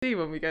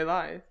when we go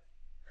live.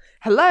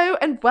 Hello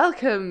and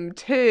welcome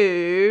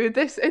to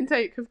this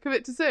intake of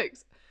Commit to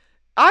Six.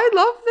 I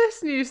love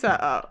this new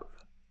setup.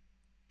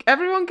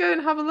 Everyone go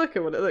and have a look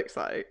at what it looks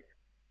like.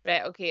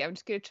 Right, okay, I'm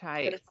just gonna try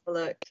I'm gonna it. have a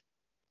look.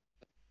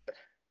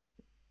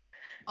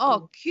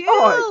 Oh, cool!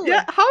 Oh,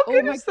 yeah, how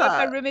good my is god,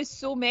 my that? room is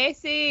so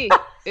messy.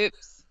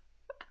 Oops.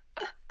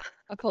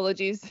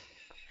 Apologies.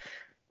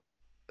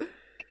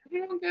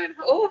 Everyone going,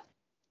 oh,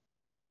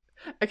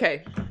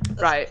 Okay,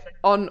 right.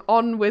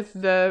 On with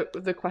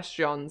the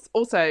questions.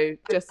 Also,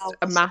 just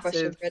a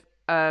massive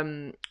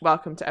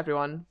welcome to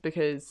everyone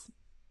because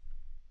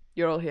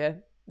you're all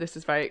here. This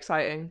is very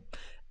exciting.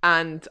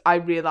 And I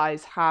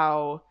realise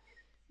how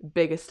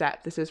big a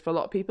step this is for a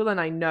lot of people, and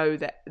I know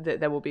that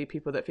there will be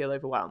people that feel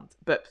overwhelmed,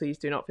 but please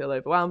do not feel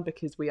overwhelmed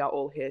because we are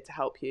all here to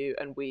help you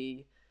and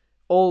we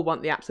all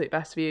want the absolute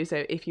best for you.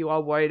 So if you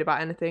are worried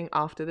about anything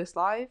after this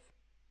live,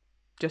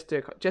 just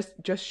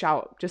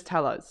shout, just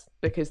tell us,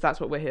 because that's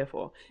what we're here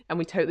for. And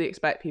we totally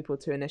expect people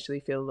to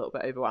initially feel a little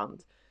bit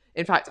overwhelmed.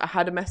 In fact, I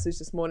had a message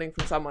this morning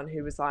from someone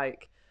who was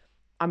like,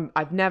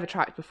 I've never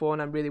tracked before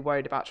and I'm really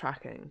worried about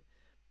tracking.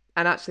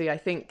 And actually, I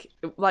think,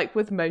 like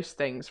with most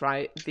things,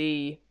 right,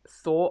 the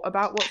thought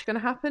about what's going to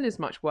happen is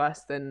much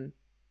worse than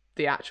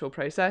the actual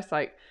process.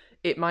 Like,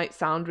 it might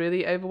sound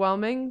really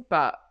overwhelming,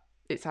 but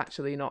it's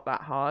actually not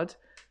that hard.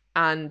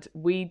 And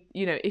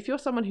if you're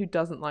someone who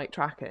doesn't like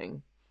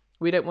tracking,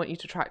 we don't want you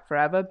to track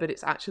forever, but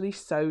it's actually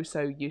so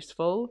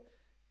useful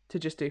to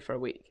just do for a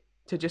week,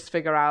 to just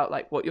figure out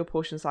like what your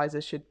portion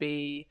sizes should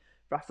be,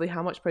 roughly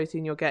how much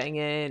protein you're getting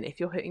in, if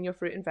you're hitting your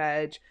fruit and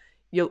veg.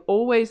 You'll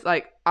always,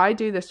 like, I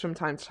do this from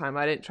time to time.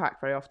 I don't track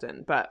very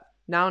often, but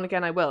now and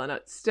again I will, and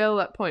it's still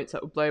at points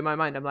that will blow my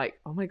mind. I'm like,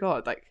 oh my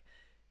god, like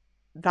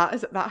that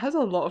has a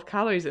lot of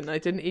calories in. I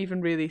didn't even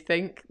really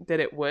think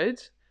that it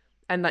would.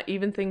 And like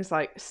even things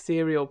like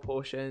cereal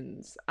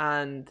portions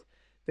and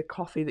the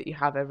coffee that you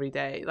have every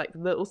day, like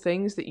little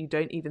things that you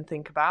don't even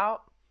think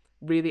about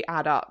really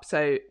add up.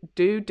 So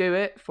do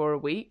it for a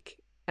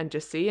week and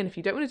just see. And if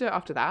you don't want to do it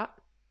after that,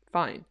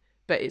 fine.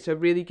 But it's a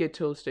really good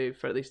tool to do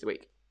for at least a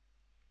week.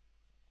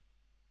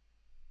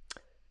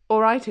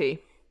 Alrighty.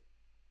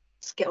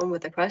 Let's get on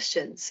with the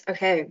questions.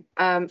 Okay,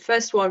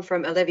 first one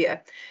from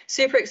Olivia.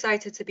 Super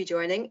excited to be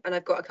joining, and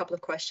I've got a couple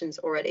of questions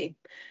already.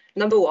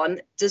 Number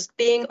one, does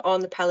being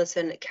on the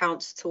Peloton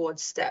count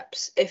towards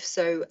steps? If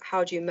so,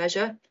 how do you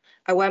measure?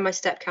 I wear my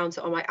step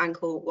counter on my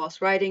ankle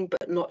whilst riding,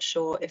 but not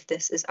sure if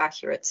this is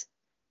accurate.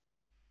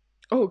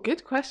 Oh,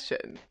 good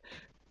question.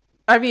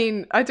 I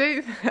mean, I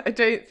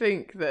don't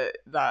think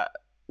that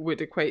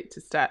would equate to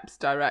steps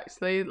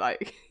directly,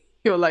 like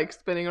your legs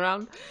spinning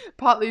around.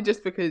 Partly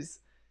just because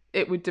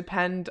it would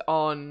depend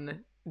on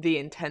the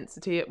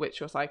intensity at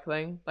which you're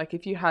cycling. Like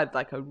if you had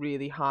like a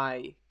really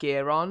high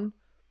gear on,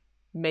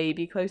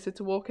 maybe closer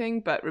to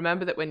walking. But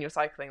remember that when you're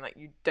cycling, like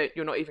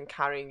you're not even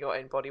carrying your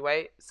own body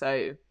weight,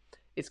 so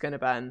it's going to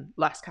burn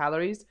less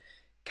calories.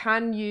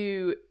 Can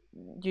you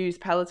use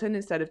Peloton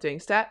instead of doing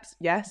steps?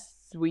 Yes,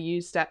 we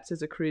use steps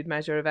as a crude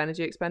measure of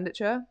energy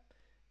expenditure.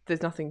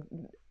 There's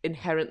nothing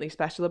inherently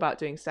special about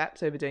doing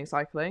steps over doing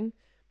cycling,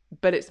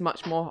 but it's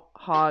much more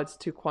hard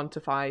to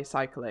quantify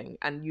cycling,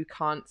 and you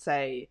can't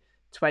say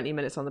 20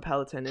 minutes on the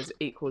Peloton is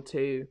equal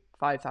to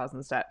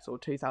 5,000 steps or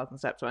 2,000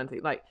 steps or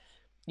anything. Like,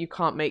 you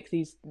can't make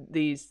these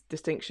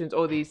distinctions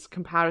or these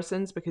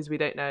comparisons because we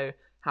don't know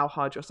how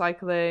hard you're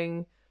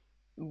cycling,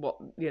 what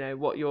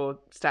your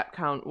step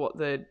count, what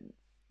the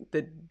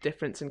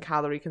difference in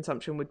calorie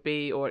consumption would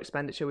be or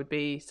expenditure would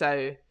be.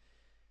 So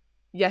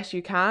yes,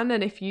 you can.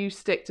 And if you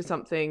stick to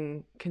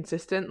something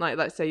consistent, like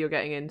let's say you're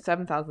getting in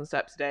 7,000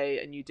 steps a day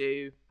and you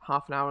do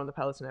half an hour on the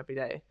Peloton every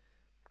day,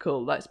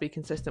 cool, let's be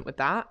consistent with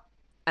that.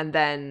 And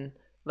then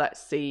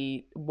let's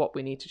see what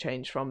we need to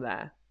change from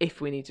there,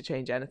 if we need to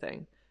change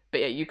anything.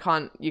 But yeah, you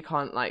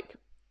can't like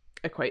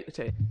equate the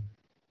two.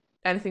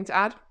 Anything to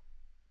add?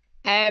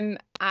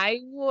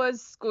 I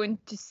was going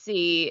to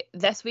say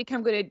this week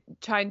I'm going to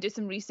try and do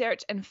some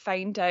research and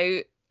find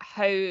out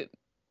how,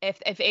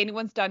 if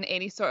anyone's done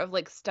any sort of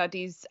like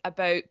studies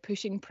about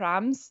pushing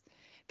prams,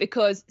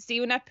 because see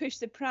when I push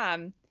the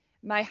pram,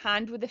 my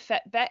hand with the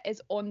Fitbit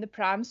is on the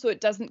pram, so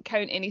it doesn't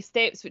count any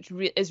steps, which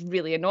is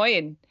really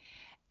annoying.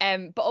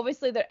 But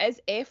obviously there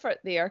is effort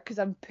there because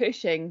I'm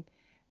pushing,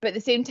 but at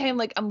the same time,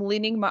 like I'm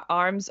leaning my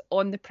arms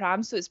on the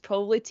pram, so it's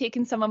probably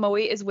taking some of my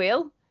weight as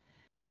well.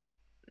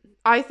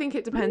 I think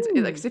it depends.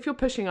 Like, 'cause if you're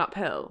pushing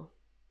uphill,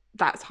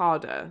 that's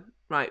harder,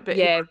 right? But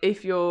Yeah.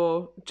 if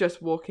you're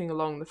just walking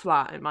along the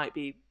flat, it might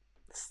be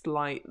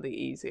slightly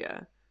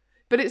easier.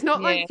 But it's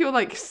not like you're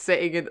like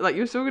sitting in, like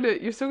you're still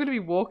gonna be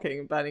walking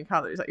and burning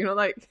calories. Like you're not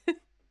like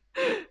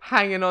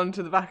hanging on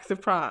to the back of the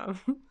pram.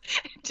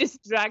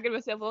 Just dragging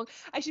myself along.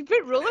 I should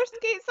put roller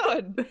skates on,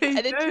 and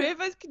the two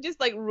of us can just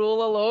like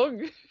roll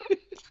along.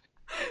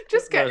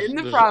 Just get in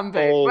the pram,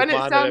 babe. When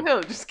it's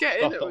downhill, just get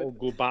in it. That will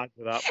go back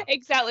to that.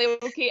 Exactly.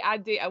 Okay,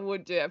 Andy, I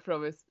won't do it, I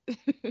promise.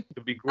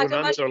 It'll be going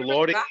under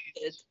lorry.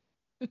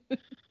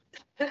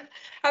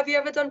 Have you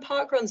ever done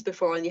park runs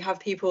before and you have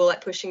people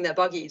like pushing their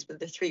buggies with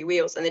the 3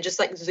 wheels and they just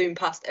like zoom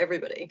past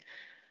everybody?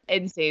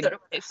 Insane.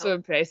 It's so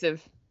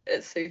impressive.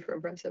 It's super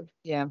impressive.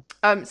 Yeah.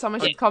 Someone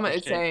just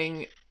commented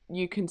saying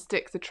you can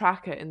stick the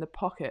tracker in the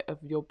pocket of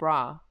your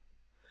bra.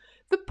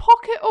 The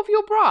pocket of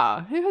your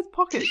bra? Who has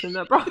pockets in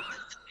their bra?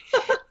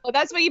 Oh,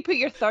 that's where you put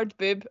your third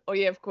boob. Oh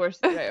yeah, of course.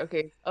 Right,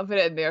 okay. I'll put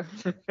it in there.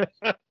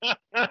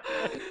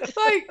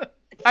 Like,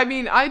 I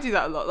mean, I do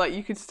that a lot. Like,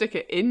 you could stick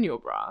it in your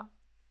bra.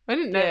 I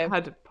didn't know it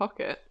had a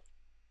pocket.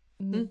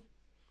 Mm.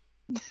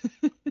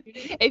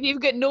 If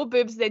you've got no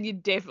boobs, then you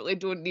definitely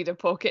don't need a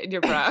pocket in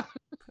your bra.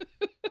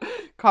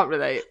 Can't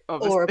relate,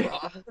 obviously. Or a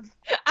bra.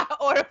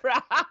 Or a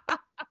bra.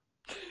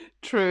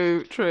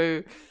 True.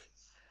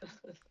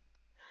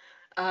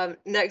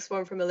 Next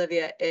one from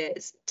Olivia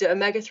is, do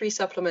omega-3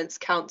 supplements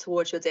count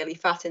towards your daily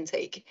fat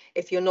intake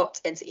if you're not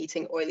into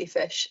eating oily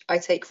fish? I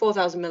take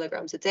 4,000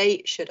 milligrams a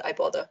day. Should I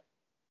bother?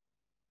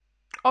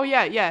 Oh,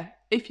 yeah.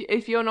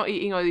 If you're not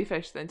eating oily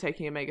fish, then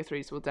taking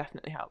omega-3s will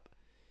definitely help.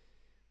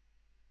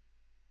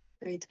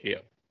 Agreed. Yeah.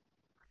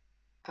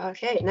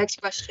 Okay, next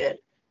question.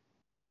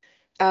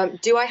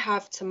 Do I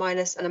have to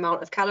minus an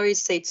amount of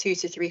calories, say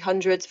 200 to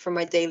 300 from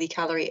my daily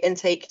calorie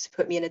intake to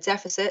put me in a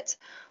deficit?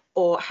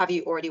 Or have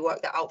you already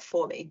worked that out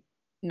for me?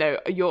 No,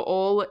 you're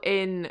all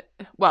in...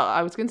 Well,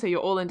 I was going to say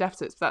you're all in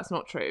deficits, but that's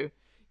not true.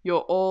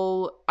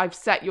 I've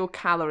set your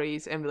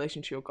calories in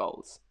relation to your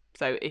goals.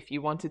 So if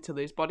you wanted to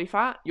lose body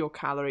fat, your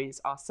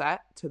calories are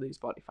set to lose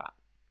body fat.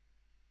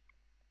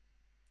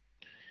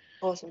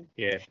 Awesome.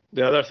 Yeah.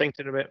 The other thing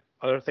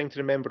to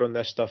remember on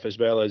this stuff as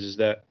well is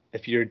that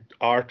if you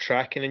are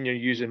tracking and you're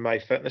using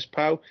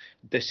MyFitnessPal,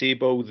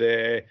 disable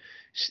the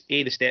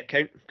step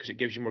count because it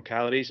gives you more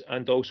calories,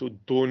 and also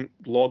don't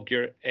log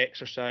your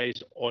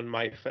exercise on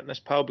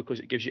MyFitnessPal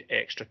because it gives you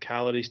extra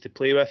calories to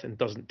play with and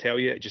doesn't tell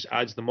you, it just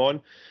adds them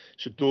on.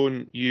 So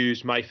don't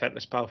use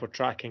MyFitnessPal for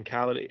tracking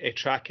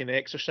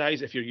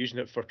exercise. If you're using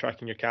it for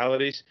tracking your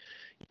calories,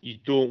 you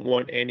don't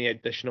want any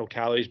additional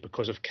calories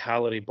because of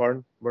calorie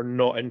burn. We're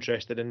not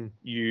interested in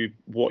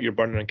what you're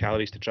burning in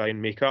calories to try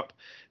and make up.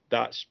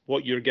 That's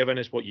what you're given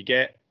is what you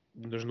get.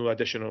 There's no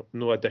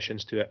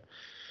additions to it.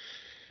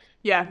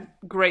 Yeah,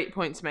 great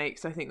point to make,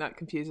 because I think that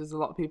confuses a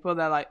lot of people.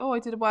 They're like, oh, I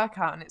did a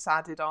workout and it's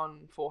added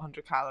on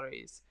 400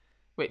 calories,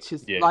 which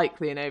is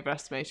likely an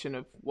overestimation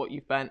of what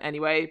you've burnt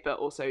anyway. But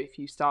also, if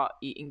you start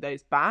eating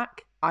those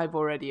back, I've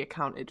already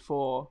accounted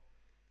for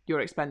your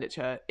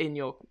expenditure in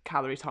your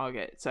calorie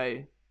target.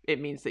 So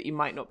it means that you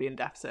might not be in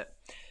deficit.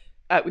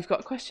 We've got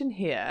a question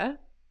here.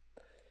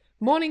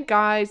 Morning,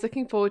 guys.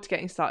 Looking forward to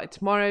getting started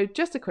tomorrow.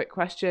 Just a quick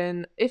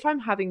question. If I'm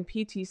having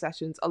PT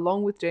sessions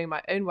along with doing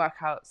my own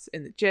workouts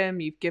in the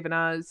gym you've given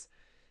us,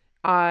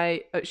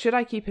 should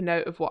I keep a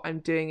note of what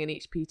I'm doing in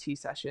each PT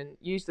session?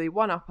 Usually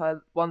one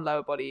upper, one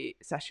lower body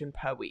session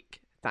per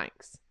week.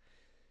 Thanks.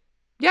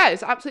 Yeah,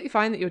 it's absolutely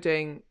fine that you're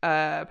doing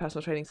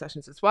personal training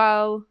sessions as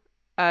well.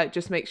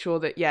 Just make sure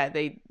that,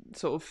 they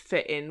sort of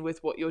fit in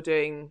with what you're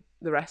doing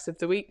the rest of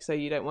the week. So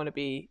you don't want to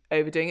be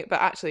overdoing it.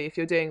 But actually, if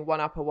you're doing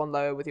one upper, one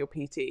lower with your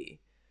PT,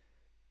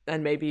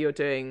 and maybe you're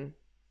doing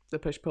the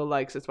push-pull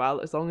legs as well,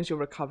 as long as you're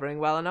recovering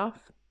well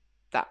enough,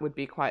 that would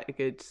be quite a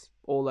good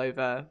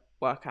all-over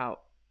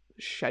workout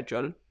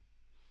schedule.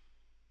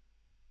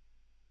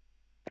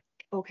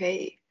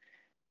 Okay.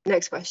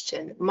 Next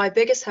question. My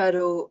biggest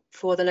hurdle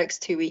for the next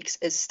 2 weeks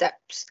is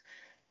steps.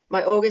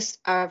 My August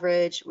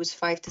average was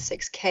 5 to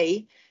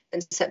 6K,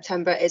 and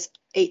September is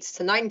 8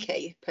 to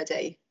 9K per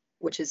day,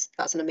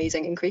 that's an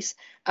amazing increase.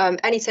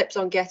 Any tips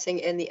on getting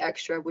in the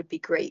extra would be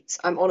great.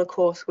 I'm on a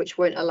course which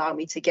won't allow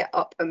me to get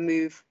up and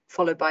move,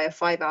 followed by a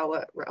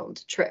 5-hour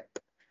round trip.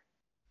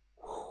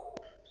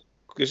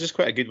 This is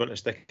quite a good one to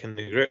stick in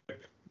the group.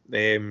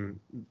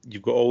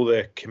 You've got all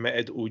the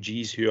committed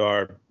OGs who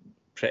are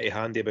pretty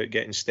handy about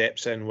getting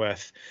steps in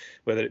with,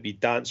 whether it be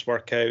dance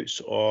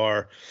workouts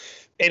or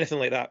anything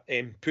like that.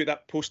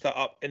 Post that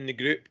up in the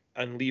group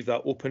and leave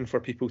that open for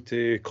people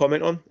to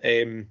comment on.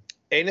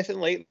 Anything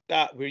like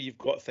that where you've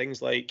got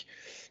things like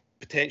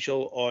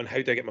potential on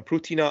how do I get my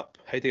protein up,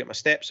 how do I get my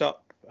steps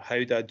up,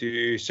 how do I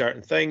do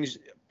certain things,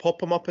 pop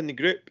them up in the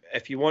group.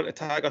 If you want to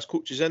tag us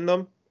coaches in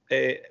them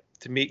to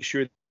make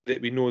sure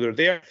that we know they're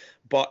there.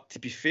 But to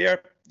be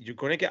fair, you're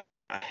going to get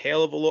a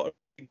hell of a lot of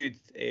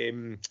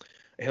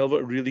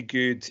really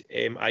good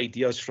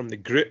ideas from the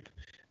group,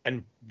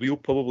 and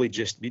we'd probably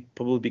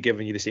be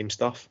giving you the same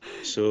stuff.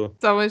 So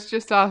someone's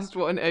just asked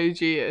what an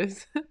OG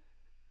is.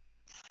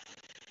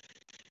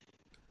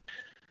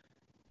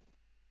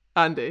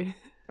 Andy.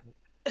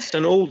 It's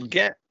an old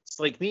git. It's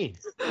like me.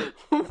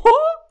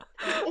 What?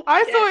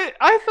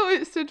 I thought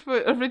it stood for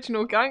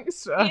original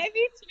gangster. Yeah,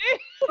 me too.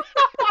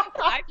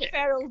 I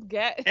prefer old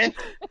git.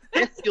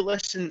 If you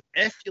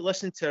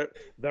listen to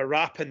the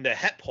rap and the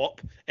hip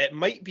hop, it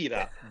might be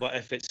that. But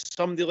if it's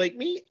somebody like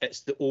me, it's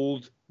the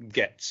old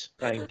gits.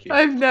 Thank you.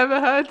 I've never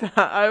heard that.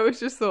 I always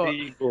just thought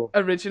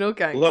original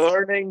gangster.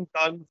 Learning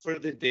done for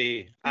the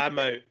day. I'm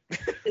out.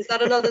 Is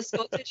that another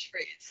Scottish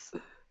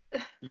phrase?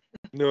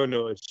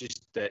 No, it's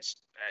just it's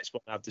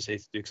what I have to say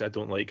to do because I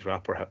don't like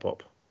rap or hip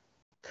hop.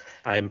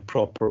 I'm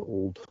proper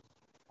old.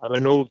 I'm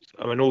an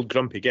old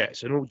grumpy git.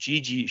 It's an old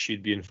GG it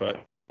should be, in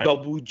fact.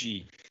 Double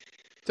G.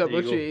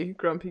 Double G,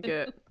 Grumpy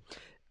Git.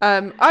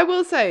 I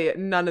will say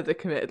none of the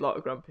committed lot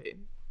are grumpy.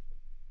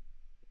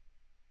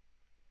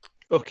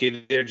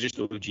 Okay, they're just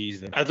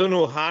OGs then. I don't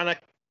know, Hannah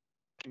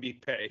can be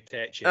pretty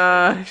tetchy.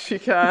 She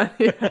can.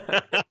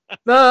 Yeah.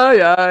 No,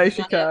 yeah,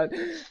 she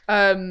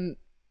can.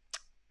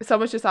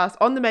 Someone's just asked,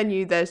 on the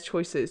menu there's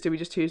choices. Do we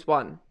just choose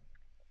one?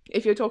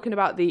 If you're talking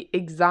about the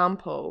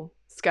example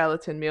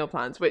skeleton meal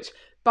plans, which,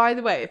 by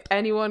the way, if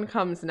anyone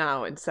comes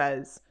now and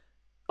says,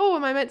 oh,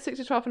 am I meant to stick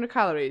to 1,200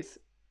 calories?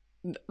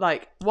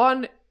 Like,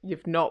 one,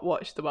 you've not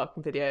watched the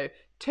welcome video.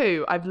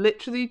 Two, I've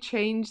literally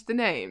changed the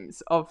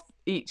names of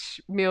each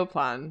meal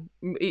plan,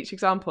 each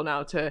example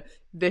now to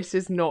this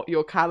is not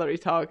your calorie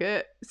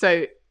target.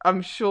 So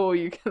I'm sure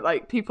you can,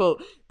 like, people,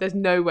 there's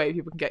no way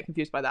people can get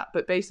confused by that.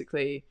 But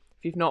basically,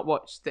 if you've not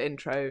watched the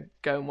intro,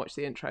 go and watch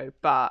the intro.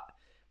 But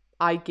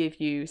I give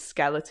you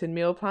skeleton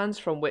meal plans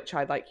from which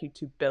I'd like you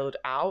to build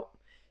out.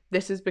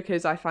 This is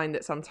because I find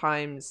that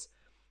sometimes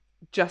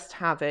just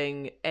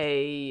having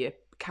a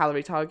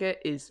calorie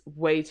target is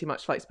way too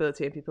much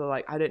flexibility, and people are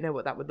like, I don't know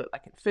what that would look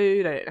like in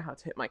food, I don't know how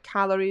to hit my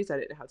calories, I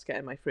don't know how to get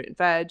in my fruit and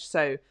veg.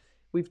 So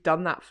we've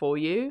done that for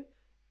you,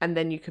 and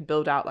then you can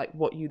build out like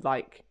what you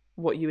like,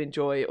 what you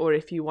enjoy, or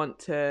if you want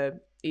to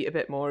eat a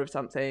bit more of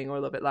something or a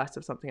little bit less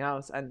of something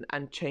else, and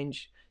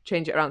change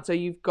it around. So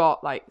you've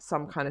got like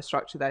some kind of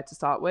structure there to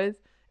start with,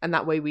 and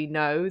that way we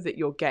know that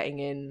you're getting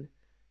in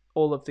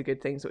all of the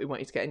good things that we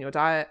want you to get in your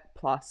diet,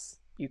 plus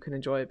you can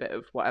enjoy a bit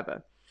of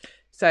whatever.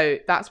 So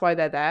that's why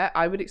they're there.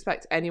 I would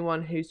expect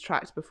anyone who's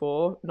tracked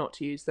before not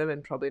to use them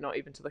and probably not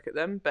even to look at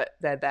them, but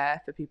they're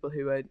there for people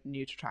who are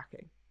new to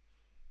tracking.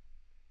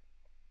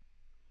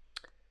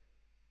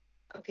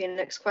 Okay,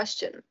 next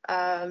question.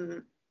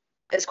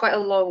 It's quite a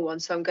long one,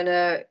 so I'm going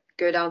to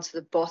go down to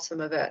the bottom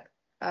of it,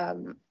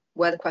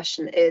 where the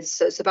question is.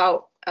 So it's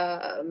about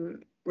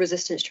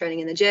resistance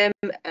training in the gym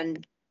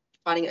and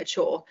finding it a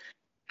chore.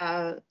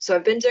 So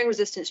I've been doing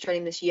resistance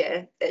training this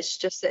year. It's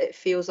just that it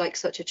feels like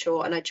such a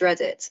chore and I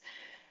dread it.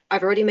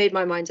 I've already made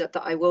my mind up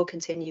that I will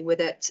continue with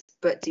it,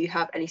 but do you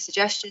have any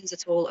suggestions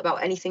at all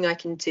about anything I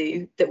can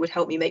do that would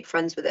help me make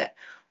friends with it?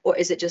 Or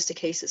is it just a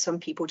case that some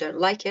people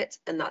don't like it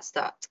and that's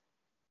that?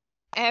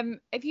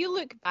 If you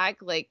look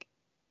back, like,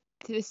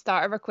 to the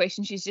start of her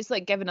question, she's just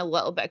like given a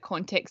little bit of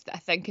context that I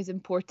think is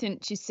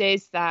important. She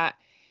says that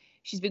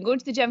she's been going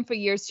to the gym for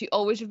years. She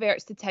always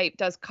reverts to type,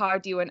 does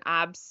cardio and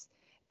abs,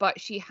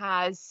 but she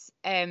has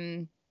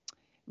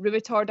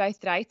rheumatoid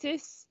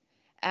arthritis,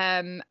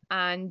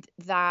 and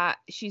that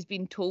she's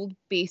been told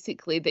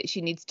basically that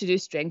she needs to do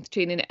strength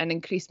training and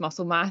increase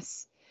muscle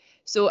mass.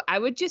 So I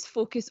would just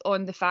focus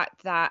on the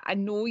fact that I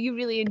know you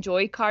really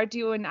enjoy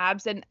cardio and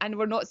abs, and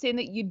we're not saying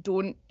that you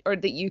don't or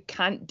that you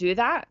can't do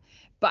that,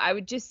 but I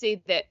would just say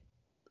that,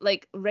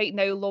 like, right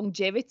now,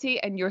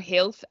 longevity and your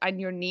health and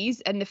your knees,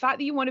 and the fact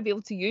that you want to be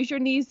able to use your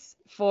knees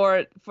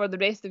for the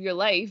rest of your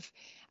life,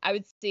 I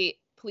would say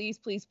please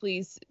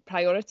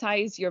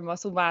prioritize your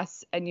muscle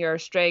mass and your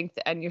strength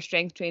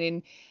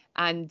training,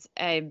 and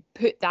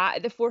put that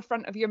at the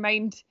forefront of your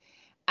mind.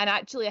 And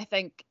actually, I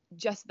think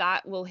just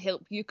that will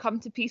help you come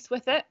to peace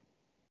with it.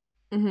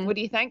 Mm-hmm. What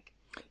do you think?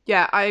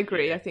 Yeah, I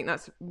agree. I think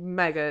that's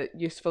mega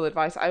useful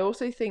advice. I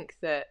also think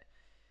that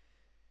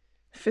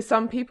for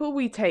some people,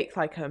 we take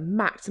like a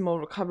maximal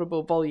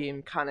recoverable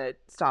volume kind of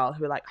style,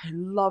 who are like, I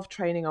love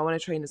training, I want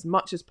to train as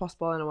much as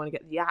possible and I want to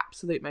get the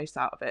absolute most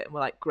out of it. And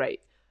we're like,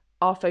 great.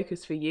 Our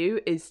focus for you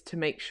is to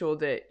make sure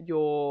that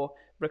your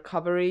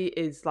recovery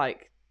is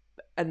like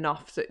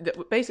enough. So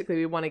that basically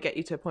we want to get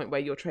you to a point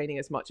where you're training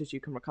as much as you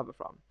can recover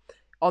from.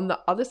 On the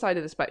other side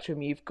of the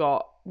spectrum, you've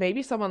got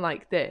maybe someone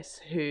like this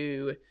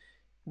who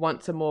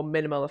wants a more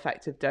minimal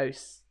effective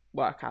dose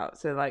workout.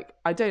 So like,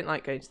 I don't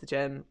like going to the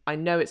gym. I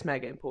know it's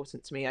mega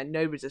important to me. I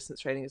know resistance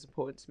training is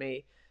important to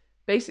me.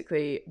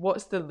 Basically,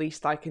 what's the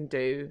least I can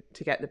do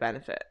to get the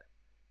benefit?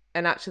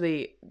 And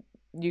actually,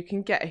 you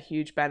can get a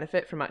huge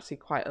benefit from actually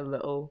quite a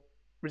little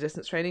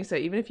resistance training. So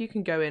even if you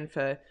can go in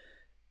for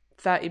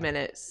 30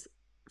 minutes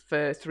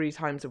for 3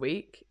 times a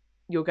week,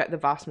 you'll get the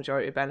vast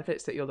majority of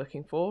benefits that you're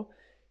looking for.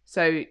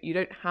 So you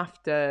don't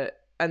have to,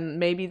 and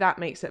maybe that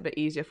makes it a bit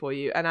easier for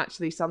you. And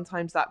actually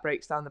sometimes that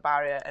breaks down the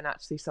barrier, and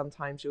actually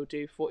sometimes you'll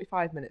do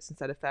 45 minutes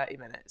instead of 30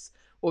 minutes.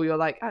 Or you're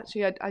like,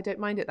 actually, I don't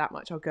mind it that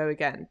much, I'll go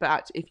again. But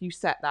actually, if you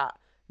set that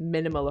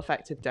minimal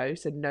effective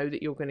dose and know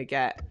that you're going to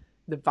get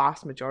the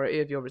vast majority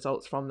of your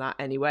results from that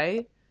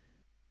anyway,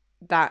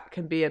 that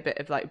can be a bit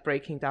of like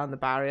breaking down the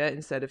barrier,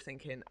 instead of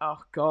thinking, oh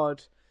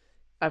God,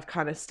 I've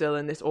kind of still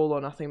in this all or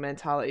nothing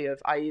mentality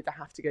of I either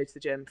have to go to the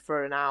gym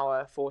for an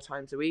hour 4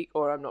 times a week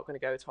or I'm not going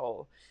to go at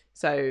all.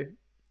 So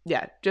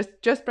yeah,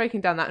 just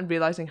breaking down that and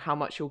realizing how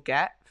much you'll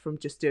get from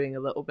just doing a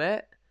little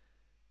bit,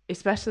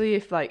 especially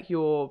if like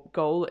your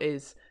goal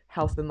is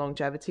health and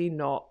longevity,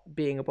 not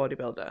being a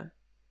bodybuilder.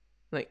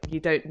 Like, you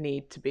don't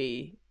need to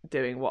be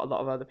doing what a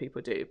lot of other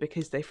people do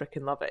because they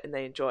freaking love it and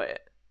they enjoy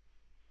it.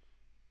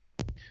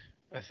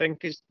 I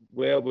think as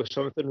well with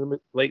something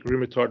like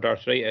rheumatoid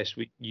arthritis,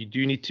 you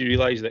do need to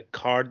realise that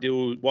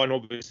cardio, one,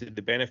 obviously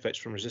the benefits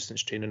from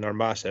resistance training are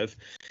massive,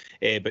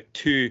 but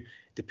two,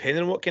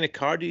 depending on what kind of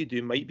cardio you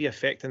do, might be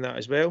affecting that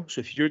as well. So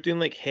if you're doing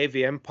like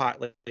heavy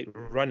impact, like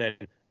running,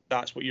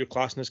 that's what you're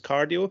classing as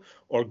cardio,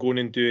 or going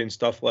and doing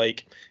stuff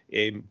like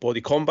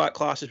body combat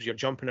classes where you're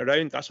jumping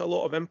around, that's a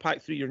lot of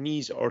impact through your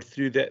knees or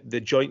through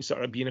the joints that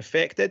are being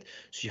affected.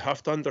 So you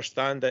have to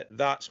understand that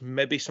that's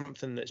maybe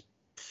something that's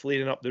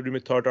flaring up the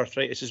rheumatoid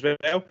arthritis as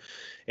well.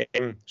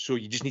 So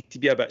you just need to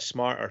be a bit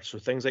smarter. So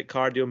things like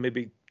cardio,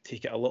 maybe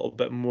take it a little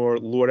bit more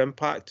lower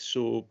impact.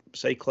 So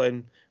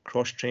cycling,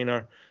 cross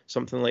trainer,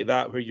 something like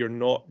that, where you're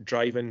not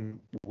driving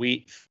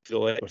weight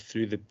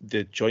through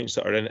the joints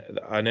that are in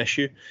an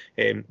issue.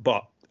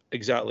 But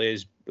exactly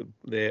as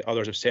the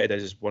others have said,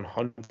 is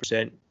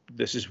 100%.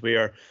 This is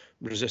where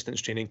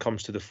resistance training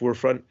comes to the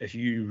forefront. If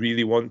you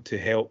really want to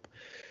help,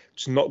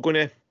 it's not going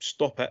to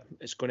stop it.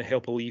 It's going to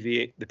help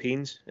alleviate the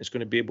pains. It's going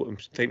to be able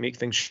to make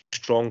things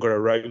stronger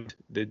around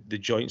the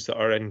joints that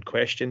are in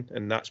question,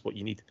 and that's what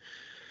you need.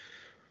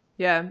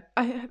 Yeah,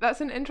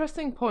 that's an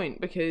interesting point,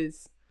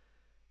 because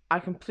I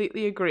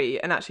completely agree.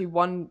 And actually,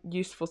 one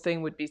useful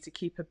thing would be to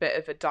keep a bit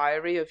of a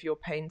diary of your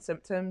pain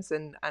symptoms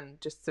and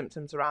just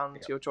symptoms around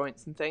your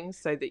joints and things,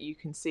 so that you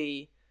can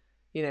see,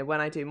 you know,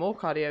 when I do more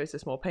cardio, is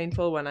this more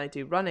painful? When I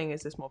do running,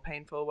 is this more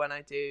painful? When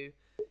I do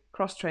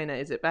cross trainer,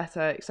 is it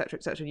better, etc.,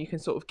 etc. You can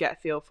sort of get a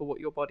feel for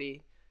what your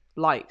body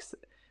likes.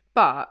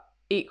 But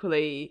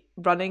equally,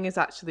 running is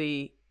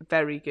actually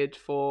very good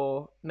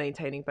for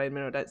maintaining bone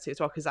mineral density as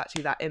well, because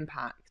actually that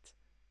impact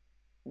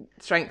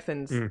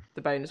strengthens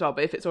the bone as well.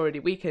 But if it's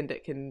already weakened,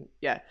 it can,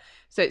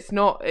 so it's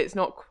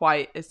not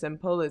quite as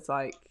simple as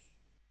like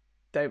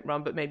don't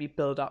run, but maybe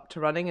build up to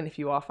running. And if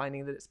you are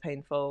finding that it's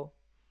painful,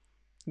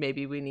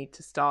 maybe we need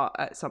to start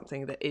at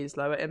something that is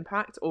lower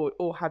impact,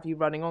 or have you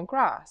running on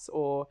grass,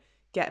 or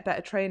get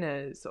better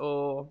trainers,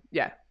 or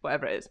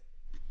whatever it is.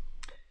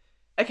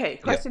 Okay,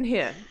 question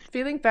here.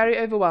 Feeling very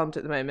overwhelmed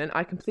at the moment.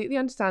 I completely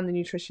understand the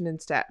nutrition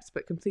and steps,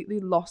 but completely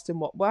lost in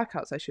what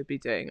workouts I should be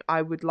doing.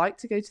 I would like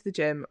to go to the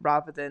gym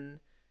rather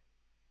than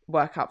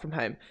work out from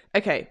home.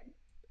 Okay,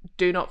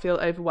 do not feel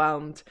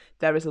overwhelmed.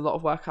 There is a lot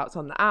of workouts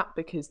on the app,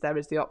 because there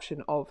is the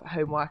option of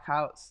home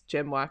workouts,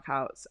 gym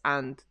workouts,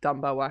 and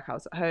dumbbell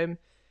workouts at home.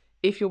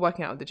 If you're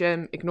working out at the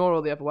gym, ignore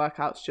all the other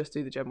workouts, just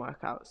do the gym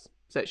workouts.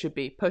 So it should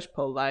be push,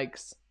 pull,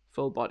 legs,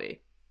 full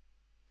body.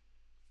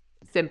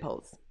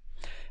 Simples.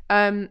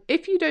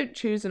 If you don't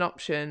choose an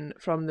option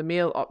from the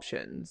meal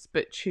options,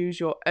 but choose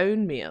your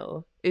own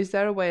meal, is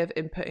there a way of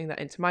inputting that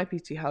into My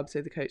PT Hub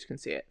so the coach can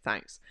see it?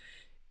 Thanks.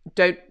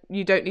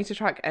 You don't need to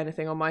track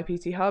anything on My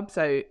PT Hub.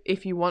 So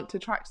if you want to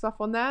track stuff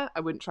on there, I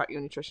wouldn't track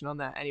your nutrition on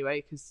there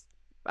anyway, because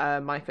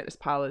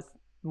MyFitnessPal is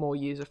more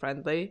user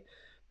friendly.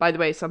 By the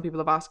way, some people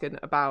have asked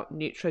about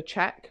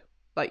NutraCheck.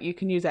 Like, you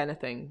can use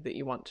anything that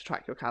you want to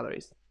track your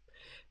calories.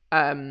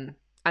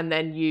 And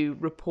then you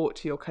report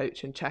to your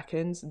coach in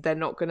check-ins. They're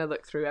not going to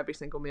look through every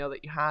single meal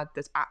that you had.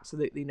 There's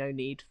absolutely no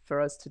need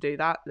for us to do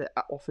that. That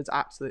offers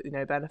absolutely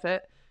no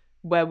benefit.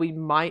 Where we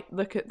might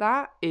look at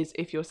that is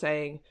if you're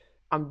saying,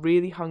 I'm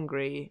really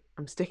hungry,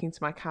 I'm sticking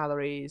to my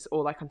calories,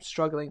 or like I'm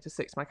struggling to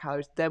stick to my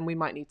calories, then we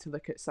might need to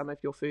look at some of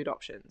your food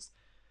options.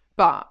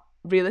 But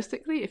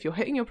realistically, if you're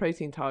hitting your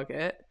protein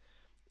target,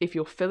 if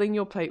you're filling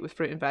your plate with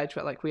fruit and veg,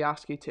 like we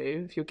ask you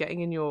to, if you're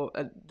getting in your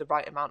the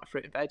right amount of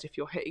fruit and veg, if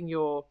you're hitting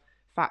your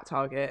fat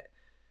target,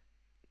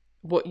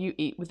 what you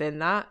eat within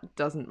that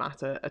doesn't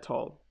matter at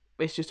all.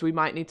 It's just we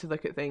might need to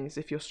look at things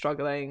if you're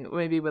struggling.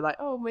 Maybe we're like,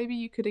 oh, maybe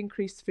you could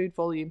increase food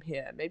volume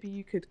here. Maybe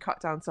you could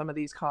cut down some of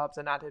these carbs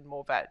and add in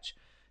more veg.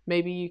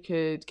 Maybe you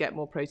could get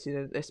more protein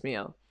in this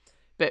meal.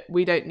 But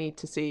we don't need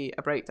to see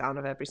a breakdown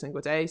of every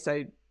single day.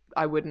 So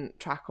I wouldn't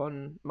track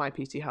on My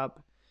PT Hub.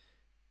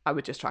 I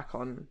would just track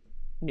on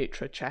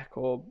NutraCheck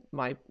or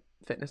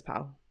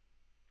MyFitnessPal.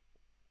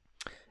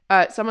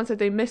 Someone said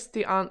they missed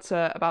the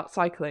answer about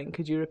cycling.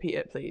 Could you repeat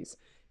it, please?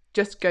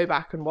 Just go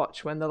back and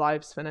watch when the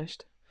live's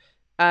finished.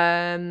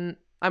 I'm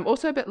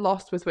also a bit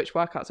lost with which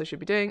workouts I should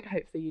be doing.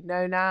 Hopefully you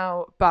know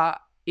now, but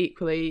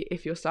equally,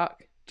 if you're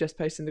stuck, just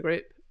post in the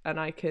group and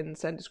I can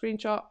send a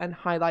screenshot and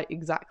highlight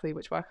exactly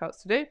which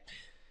workouts to do.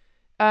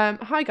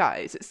 Hi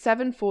guys, it's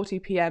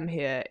 7:40 p.m.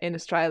 here in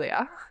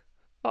Australia.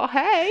 Oh,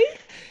 hey!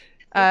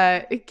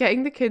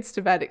 Getting the kids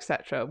to bed,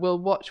 etc. We'll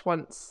watch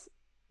once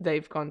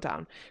they've gone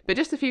down. But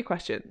just a few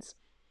questions.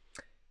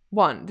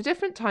 1, the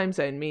different time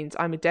zone means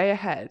I'm a day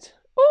ahead.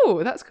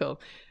 Oh, that's cool.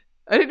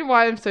 I don't know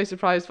why I'm so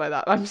surprised by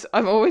that.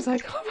 I'm always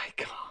like, oh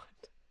my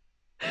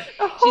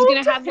god. She's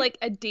gonna have like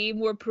a day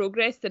more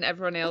progress than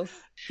everyone else.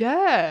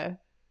 Yeah.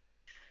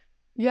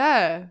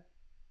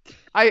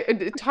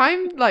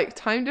 Time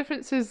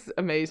differences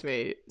amaze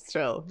me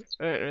still.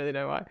 I don't really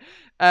know why.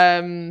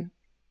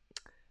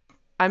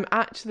 I'm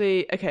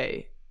actually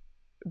okay.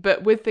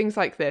 But with things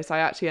like this, I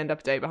actually end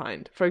up a day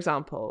behind. For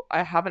example,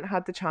 I haven't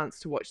had the chance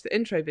to watch the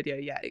intro video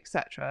yet,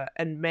 etc.,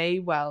 and may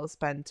well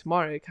spend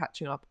tomorrow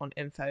catching up on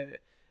info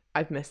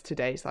I've missed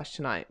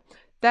today/tonight.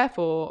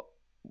 Therefore,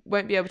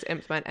 won't be able to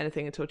implement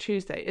anything until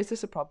Tuesday. Is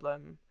this a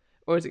problem,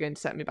 or is it going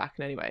to set me back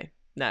in any way?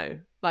 No.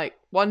 Like,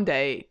 one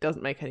day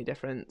doesn't make any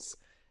difference.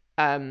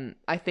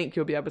 I think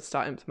you'll be able to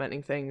start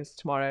implementing things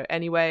tomorrow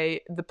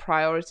anyway. The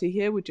priority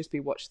here would just be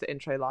watch the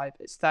intro live.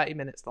 It's 30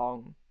 minutes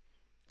long.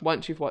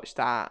 Once you've watched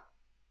that,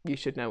 you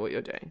should know what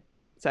you're doing.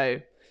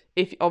 So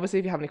if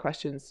you have any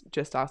questions,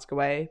 just ask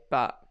away,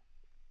 but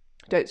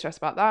don't stress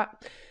about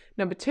that.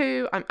 Number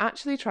 2, I'm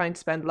actually trying to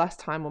spend less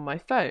time on my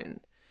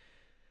phone.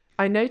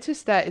 I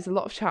noticed there is a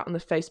lot of chat on the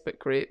Facebook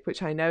group,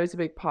 which I know is a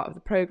big part of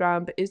the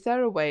program, but is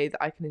there a way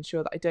that I can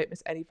ensure that I don't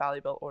miss any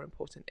valuable or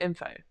important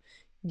info?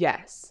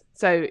 Yes.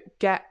 So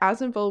get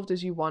as involved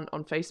as you want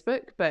on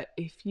Facebook, but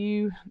if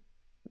you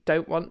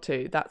don't want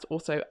to, that's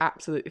also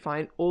absolutely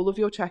fine. All of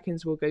your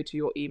check-ins will go to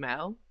your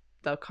email.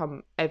 They'll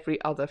come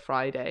every other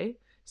Friday,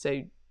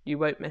 so you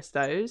won't miss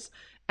those.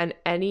 And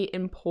any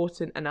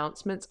important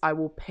announcements I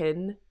will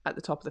pin at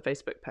the top of the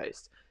Facebook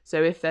post.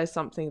 So if there's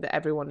something that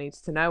everyone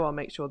needs to know, I'll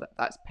make sure that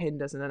that's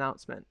pinned as an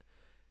announcement.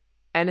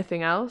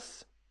 Anything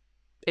else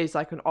is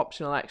like an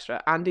optional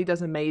extra. Andy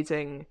does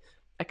amazing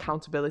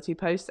accountability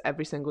posts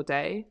every single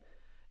day.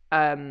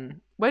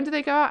 When do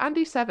they go out,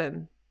 Andy?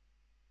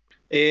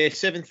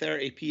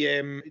 7:30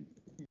 p.m.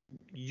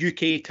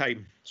 UK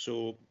time,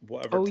 so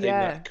whatever time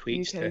that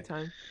equates UK to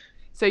time.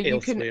 So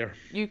elsewhere.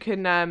 you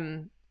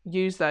can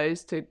use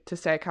those to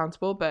stay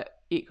accountable, but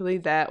equally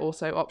they're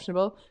also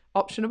optional.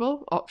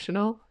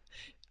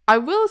 I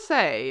will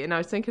say, and I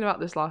was thinking about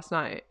this last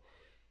night,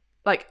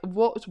 like,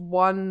 what's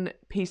one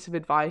piece of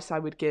advice I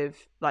would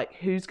give, like,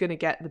 who's going to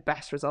get the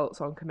best results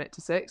on Commit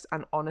to 6?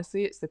 And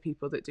honestly, it's the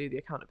people that do the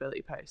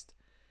accountability post.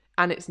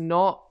 And it's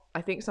not,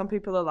 I think some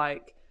people are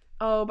like,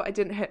 oh, but I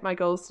didn't hit my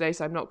goals today,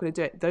 so I'm not going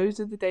to do it. Those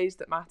are the days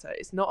that matter.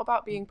 It's not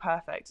about being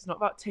perfect. It's not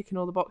about ticking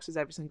all the boxes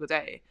every single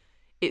day.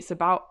 It's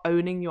about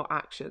owning your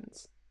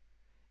actions.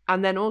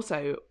 And then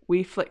also,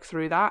 we flick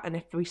through that, and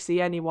if we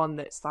see anyone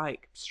that's,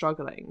 like,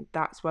 struggling,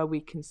 that's where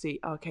we can see,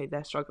 okay,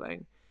 they're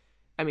struggling.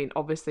 I mean,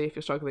 obviously, if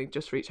you're struggling,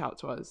 just reach out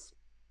to us.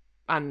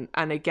 And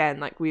again,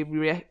 like, we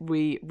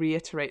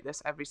reiterate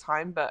this every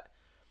time, but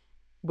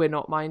we're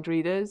not mind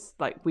readers.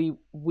 Like,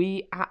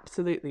 we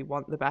absolutely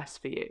want the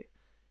best for you.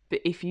 But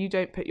if you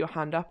don't put your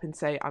hand up and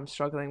say, I'm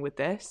struggling with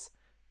this,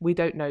 we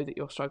don't know that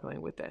you're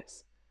struggling with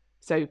this.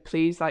 So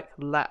please, like,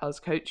 let us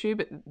coach you.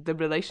 But the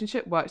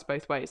relationship works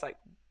both ways. Like,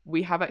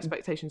 we have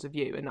expectations of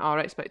you, and our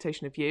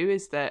expectation of you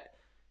is that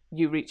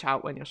you reach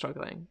out when you're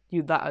struggling.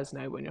 You let us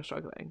know when you're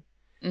struggling.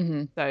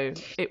 Mm-hmm. So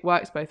it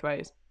works both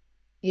ways.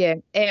 Yeah.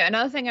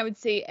 Another thing I would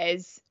say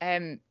is,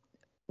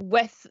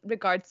 with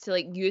regards to,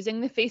 like,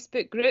 using the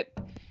Facebook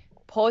group,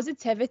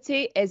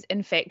 positivity is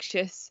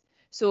infectious.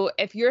 So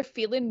if you're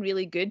feeling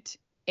really good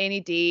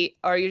any day,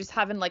 or you're just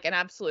having, like, an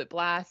absolute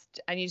blast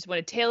and you just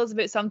want to tell us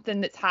about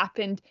something that's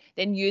happened,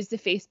 then use the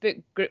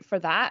Facebook group for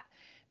that.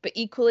 But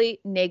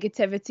equally,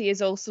 negativity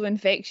is also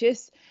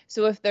infectious.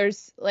 So if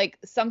there's, like,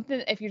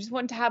 something, if you just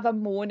want to have a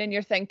moan and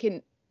you're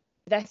thinking,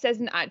 this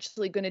isn't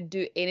actually going to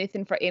do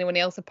anything for anyone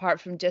else apart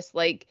from just,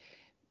 like,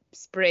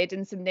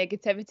 spreading some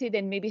negativity,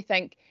 then maybe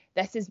think,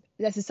 this is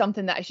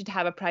something that I should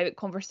have a private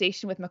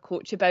conversation with my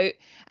coach about,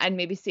 and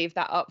maybe save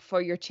that up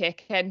for your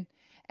check-in.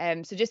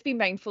 So just be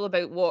mindful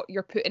about what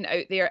you're putting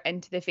out there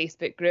into the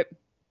Facebook group.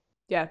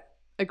 Yeah,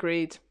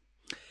 agreed.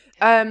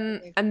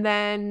 And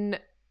then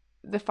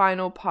the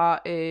final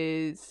part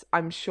is,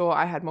 I'm sure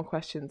I had more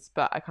questions,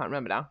 but I can't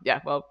remember now. Yeah,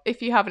 well, if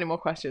you have any more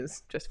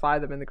questions, just fire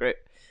them in the group.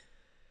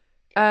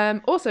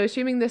 Also,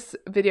 assuming this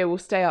video will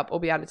stay up or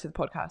be added to the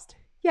podcast.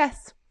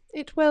 Yes,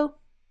 it will.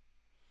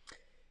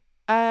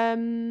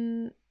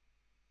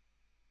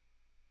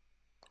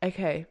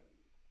 Okay.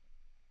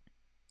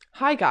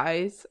 Hi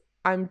guys,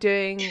 I'm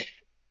doing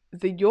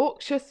the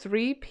Yorkshire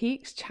Three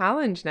Peaks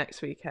Challenge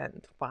next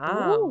weekend.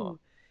 Wow. Ooh,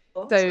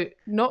 awesome. So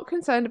not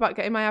concerned about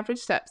getting my average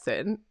steps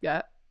in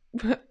yet,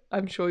 but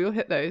I'm sure you'll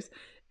hit those.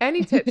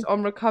 Any tips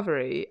on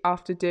recovery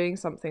after doing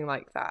something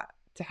like that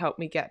to help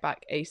me get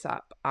back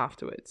ASAP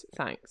afterwards?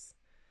 Thanks.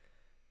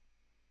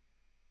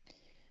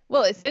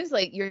 Well, it sounds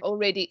like you're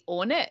already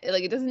on it.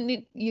 Like, you don't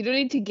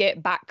need to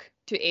get back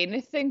to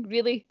anything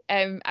really.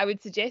 I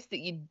would suggest that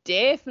you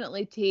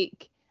definitely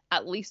take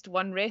at least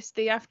one rest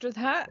day after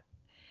that.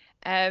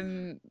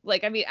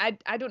 Like, I mean,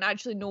 I don't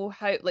actually know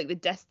how, like, the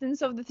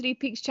distance of the Three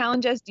Peaks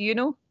Challenge is. Do you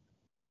know?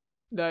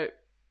 No,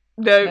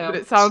 but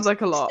it sounds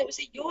like a lot. It was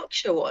a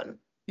Yorkshire one.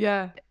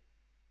 Yeah.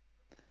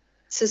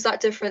 So is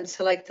that different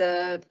to, like,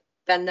 the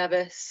Ben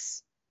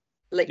Nevis?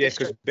 Like, Yeah,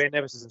 because Ben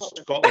Nevis is in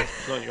Scotland,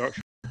 it's not in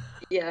Yorkshire.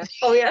 Yeah.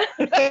 Oh, yeah.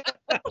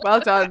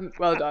 Well done.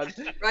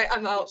 Right,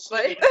 I'm out.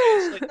 Right.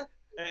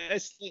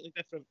 It's slightly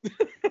different.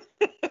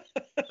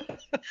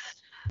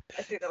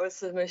 I think that was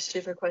the most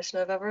stupid question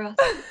I've ever asked.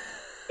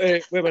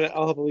 Wait a minute,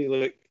 I'll have a wee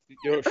look.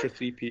 Yorkshire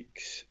Three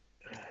Peaks.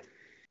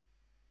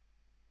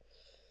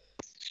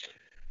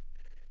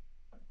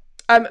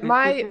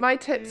 My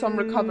tips on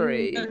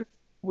recovery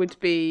would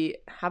be,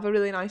 have a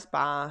really nice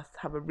bath,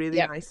 have a really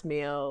nice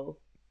meal,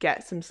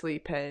 get some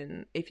sleep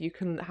in. If you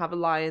can have a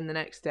lie-in the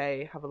next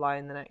day, have a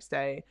lie-in the next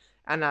day.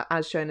 And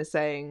as Shona's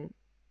saying,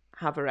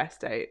 have a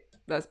rest day.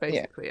 That's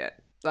basically it.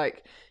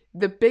 Like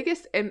the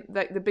biggest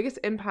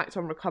impact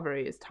on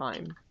recovery is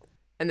time,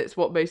 and it's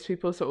what most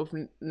people sort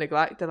of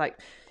neglect. They're like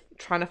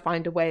trying to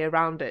find a way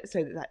around it,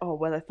 so that like, oh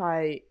well, if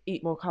I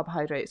eat more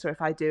carbohydrates, or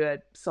if I do a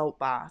salt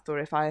bath, or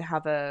if I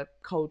have a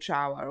cold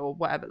shower, or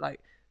whatever.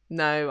 Like,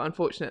 no,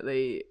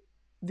 unfortunately,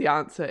 the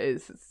answer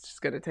is it's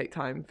just going to take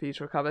time for you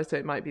to recover. So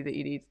it might be that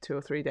you need 2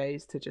 or 3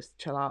 days to just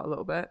chill out a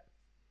little bit.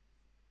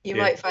 You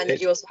might find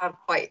that you also have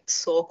quite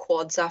sore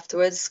quads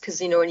afterwards, because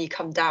when you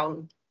come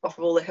down off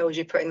of all the hills,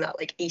 you're putting that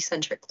like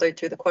eccentric load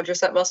through the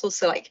quadricep muscles.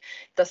 So like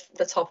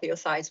the top of your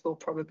thighs will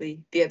probably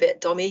be a bit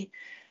dommy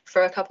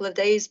for a couple of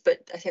days.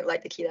 But I think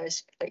like the key there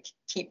is like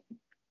keep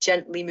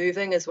gently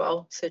moving as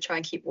well. So try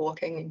and keep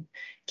walking and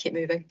keep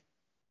moving.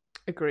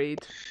 Agreed.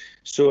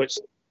 So it's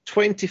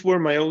 24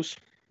 miles.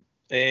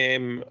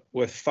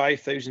 With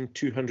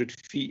 5,200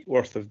 feet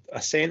worth of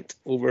ascent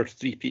over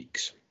 3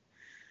 peaks.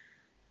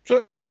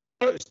 So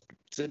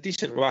it's a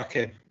decent whack,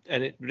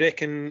 and I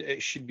reckon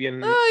it should be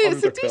in it's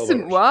under a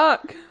decent 12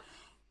 whack.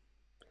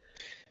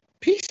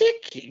 Piece,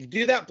 you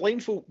do that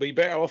blindfold, but you're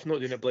better off not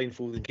doing it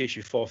blindfold in case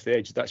you fall off the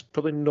edge. That's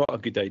probably not a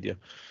good idea.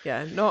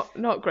 Yeah,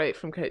 not great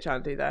from Coach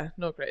Andy there.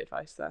 Not great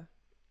advice there.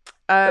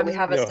 But we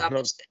have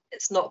established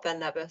it's not Ben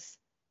Nevis.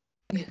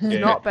 It's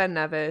not Ben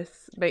Nevis.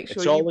 Make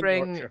sure you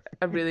bring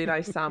a really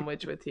nice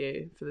sandwich with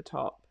you for the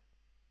top.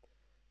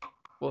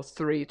 Well,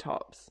 3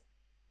 tops.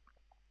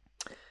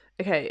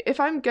 Okay,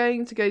 if I'm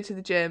going to go to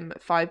the gym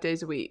 5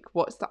 days a week,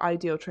 what's the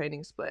ideal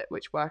training split?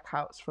 Which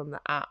workouts from the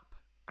app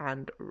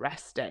and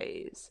rest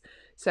days?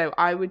 So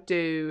I would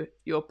do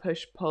your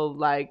push-pull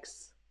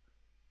legs,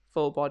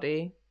 full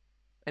body.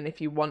 And if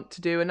you want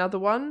to do another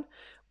one,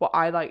 what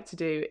I like to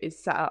do is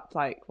set up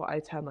like what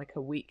I term like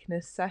a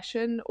weakness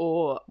session,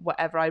 or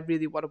whatever I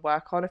really want to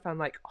work on. If I'm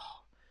like,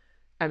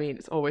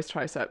 it's always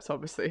triceps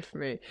obviously for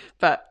me,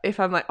 but if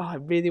I'm like, I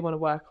really want to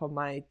work on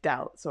my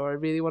delts, or I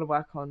really want to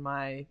work on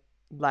my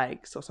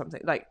legs or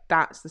something, like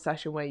that's the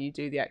session where you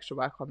do the extra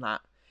work on that.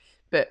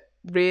 But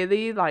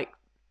really, like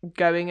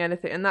going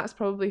anything, and that's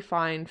probably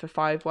fine for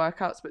 5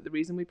 workouts, but the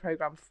reason we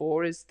program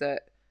 4 is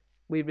that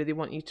we really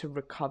want you to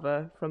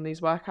recover from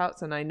these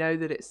workouts. And I know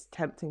that it's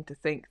tempting to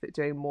think that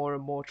doing more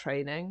and more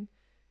training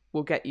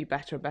will get you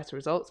better and better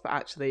results, but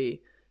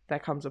actually there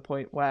comes a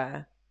point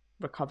where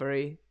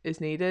recovery is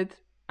needed,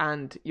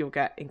 and you'll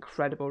get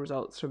incredible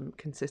results from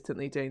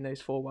consistently doing those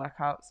 4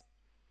 workouts.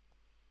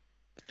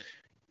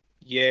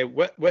 Yeah,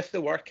 with the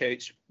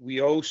workouts,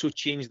 we also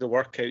change the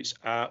workouts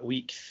at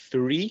week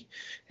 3.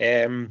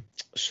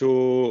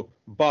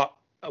 But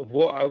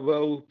what I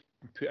will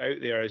put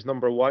out there is,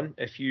 number 1,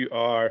 if you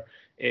are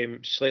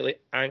slightly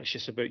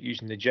anxious about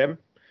using the gym,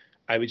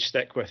 I would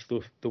stick with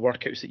the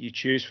workouts that you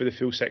choose for the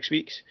full 6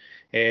 weeks.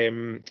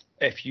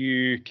 If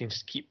you can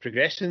keep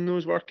progressing in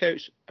those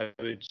workouts, I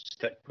would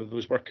stick with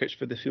those workouts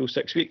for the full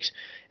 6 weeks.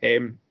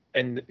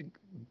 And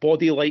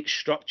body-like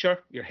structure,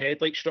 your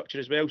head-like structure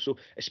as well. So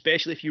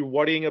especially if you're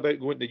worrying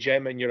about going to the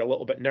gym and you're a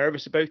little bit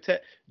nervous about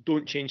it,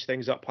 don't change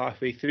things up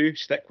halfway through.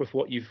 Stick with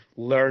what you've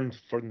learned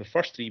from the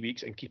first 3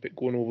 weeks and keep it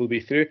going all the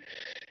way through.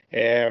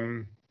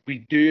 We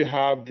do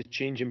have the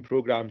change in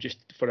program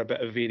just for a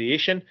bit of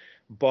variation,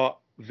 but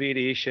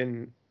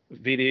variation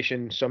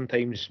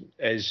sometimes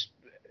is,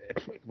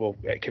 well,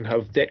 it can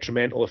have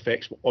detrimental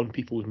effects on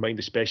people's mind,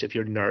 especially if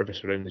you're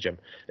nervous around the gym.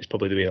 It's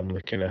probably the way I'm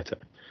looking at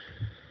it.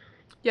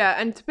 Yeah,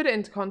 and to put it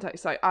into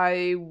context, like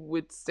I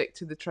would stick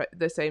to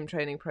the same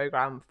training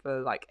program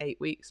for like 8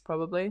 weeks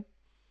probably.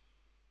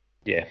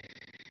 Yeah.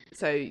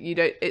 So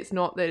it's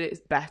not that it's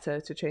better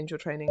to change your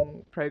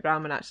training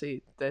program, and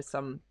actually there's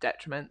some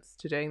detriments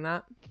to doing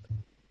that.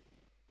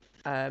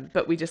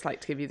 But we just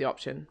like to give you the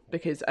option,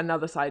 because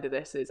another side of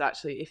this is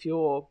actually if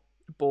you're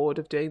bored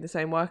of doing the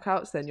same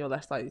workouts, then you're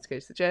less likely to go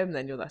to the gym,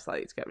 then you're less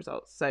likely to get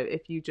results. So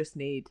if you just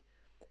need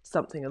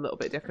something a little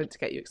bit different to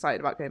get you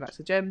excited about going back to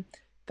the gym,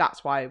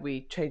 that's why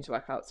we change the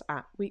workouts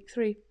at week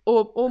 3.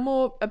 Or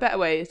more, a better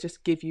way is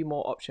just give you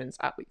more options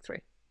at week 3.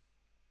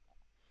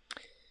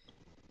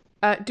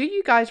 Do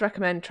you guys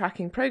recommend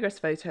tracking progress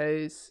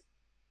photos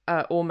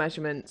or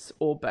measurements,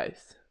 or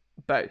both?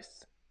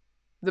 Both.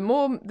 The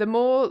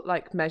more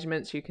like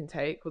measurements you can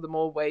take, or the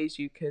more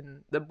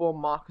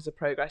markers of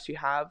progress you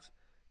have,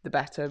 the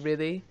better,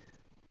 really.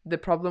 The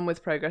problem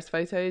with progress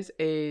photos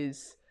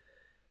is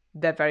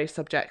they're very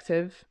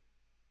subjective.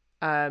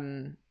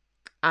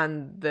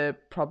 And the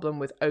problem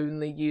with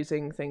only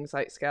using things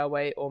like scale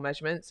weight or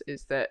measurements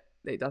is that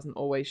it doesn't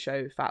always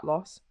show fat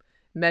loss.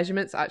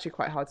 Measurements are actually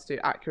quite hard to do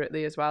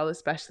accurately as well,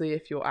 especially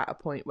if you're at a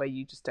point where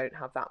you just don't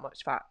have that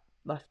much fat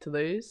left to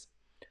lose.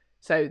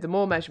 So the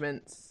more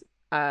measurements,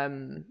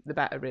 the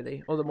better,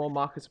 really, or the more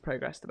markers of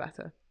progress, the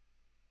better.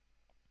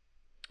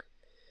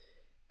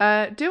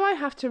 Do I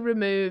have to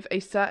remove a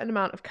certain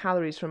amount of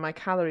calories from my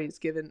calories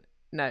given?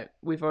 No,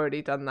 we've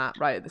already done that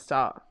right at the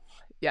start.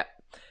 Yeah.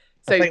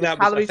 So the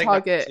calorie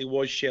target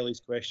was Shelley's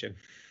question.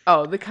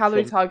 Oh, the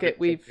calorie target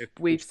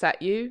we've set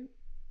you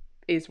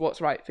is what's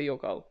right for your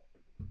goal.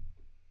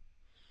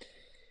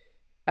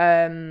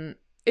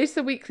 Is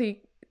the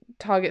weekly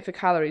target for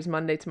calories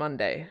Monday to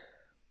Monday?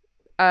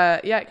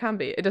 Yeah, it can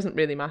be. It doesn't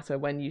really matter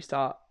when you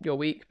start your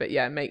week, but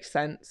yeah, it makes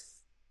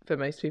sense for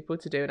most people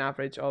to do an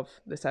average of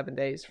the 7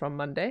 days from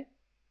Monday.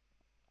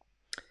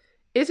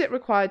 Is it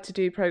required to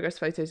do progress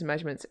photos and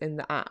measurements in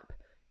the app?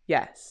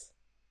 Yes.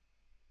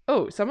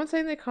 Oh, someone's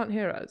saying they can't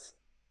hear us.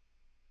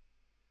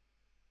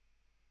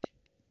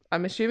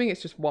 I'm assuming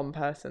it's just one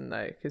person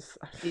though, because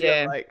I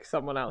feel like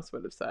someone else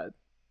would have said.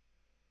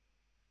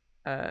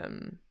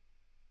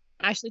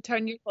 Ashley,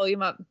 turn your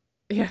volume up.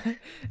 Yeah,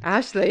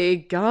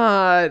 Ashley,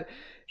 God.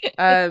 Do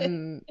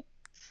you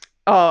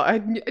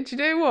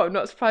know what? I'm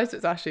not surprised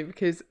it's Ashley,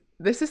 because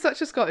this is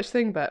such a Scottish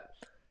thing, but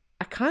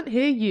I can't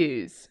hear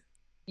yous.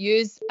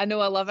 Yous, I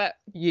know, I love it.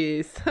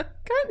 Yous.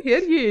 Can't hear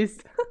yous.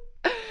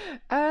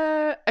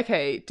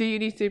 Okay, do you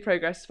need to do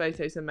progress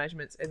photos and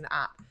measurements in the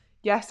app?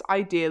 Yes,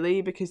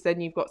 ideally, because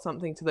then you've got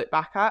something to look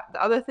back at.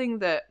 The other thing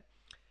that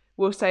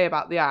we'll say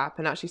about the app,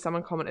 and actually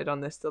someone commented on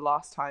this the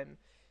last time,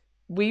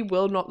 we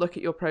will not look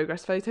at your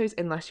progress photos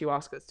unless you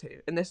ask us to.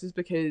 And this is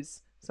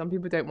because some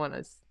people don't want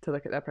us to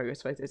look at their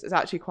progress photos. It's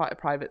actually quite a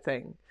private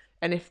thing.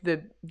 And if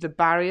the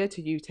barrier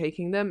to you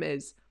taking them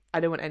is, I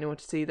don't want anyone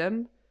to see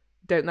them,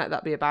 don't let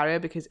that be a barrier,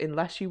 because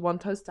unless you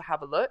want us to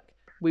have a look,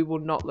 we will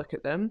not look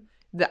at them.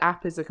 The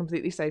app is a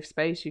completely safe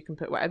space. You can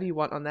put whatever you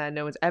want on there.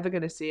 No one's ever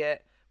going to see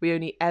it. We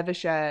only ever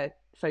share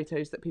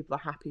photos that people are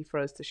happy for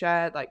us to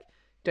share. Like,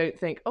 don't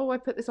think, oh, I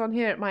put this on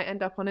here, it might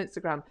end up on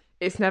Instagram.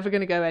 It's never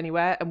going to go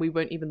anywhere, and we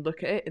won't even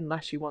look at it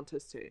unless you want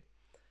us to.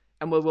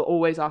 And we will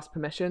always ask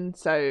permission.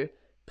 So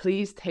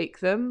please take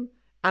them.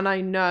 And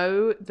I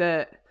know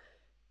that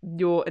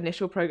your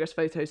initial progress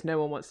photos, no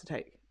one wants to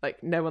take.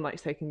 Like, no one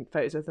likes taking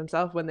photos of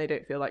themselves when they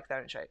don't feel like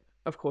they're in shape.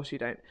 Of course you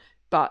don't.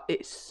 But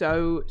it's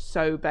so,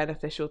 so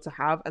beneficial to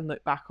have and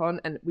look back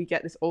on. And we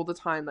get this all the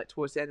time, like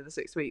towards the end of the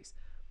 6 weeks.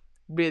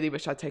 Really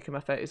wish I'd taken my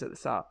photos at the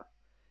start.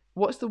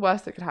 What's the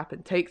worst that could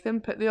happen? Take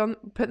them, put them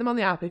on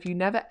the app. If you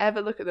never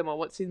ever look at them or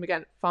want to see them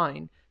again,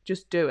 fine.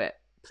 Just do it.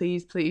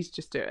 Please, please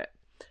just do it.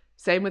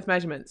 Same with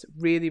measurements.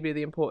 Really,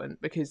 really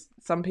important, because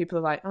some people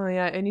are like, oh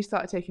yeah, I only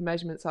started taking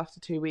measurements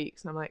after 2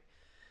 weeks. And I'm like,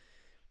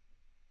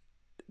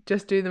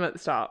 just do them at the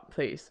start,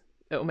 please.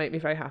 It will make me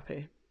very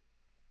happy.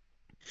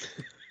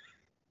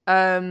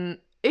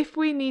 If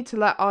we need to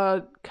let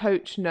our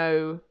coach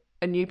know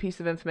a new piece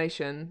of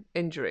information,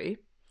 injury,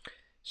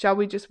 shall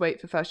we just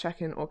wait for first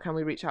check-in, or can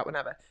we reach out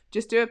whenever?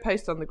 Just do a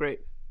post on the group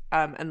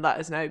and let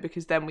us know,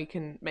 because then we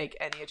can make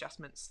any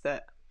adjustments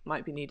that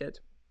might be needed.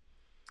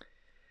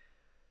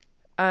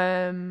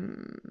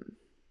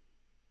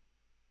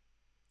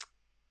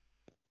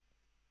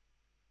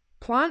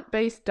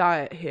 Plant-based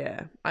diet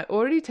here. I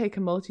already take a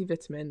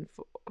multivitamin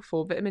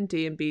for vitamin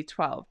D and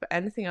B12, but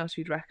anything else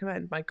you'd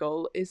recommend? My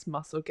goal is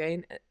muscle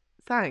gain.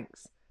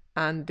 Thanks.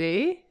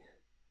 Andy?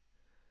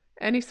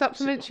 Any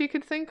supplements you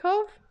could think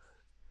of?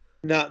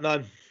 No,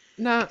 none.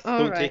 No,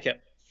 Don't take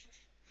it.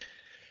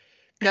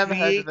 Never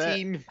heard of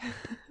it.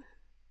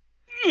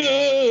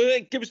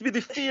 It gives me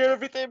the fear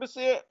every time I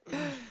say it.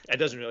 It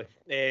doesn't really.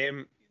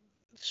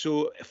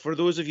 So for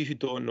those of you who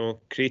don't know,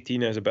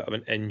 creatine is a bit of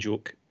an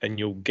in-joke, and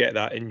you'll get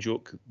that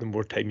in-joke the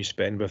more time you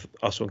spend with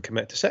us on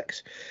Commit to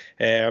 6.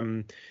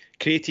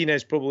 Creatine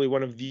is probably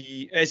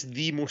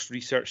the most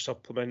researched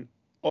supplement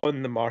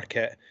on the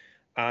market,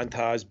 and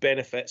has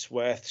benefits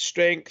with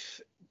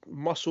strength,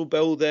 muscle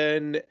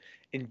building,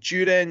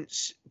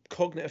 endurance,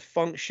 cognitive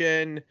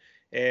function.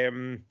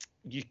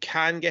 You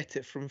can get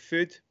it from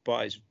food,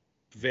 but it's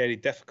very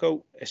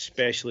difficult,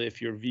 especially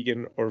if you're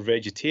vegan or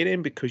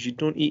vegetarian, because you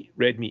don't eat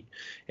red meat.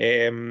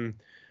 And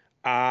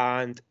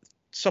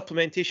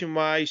supplementation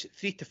wise,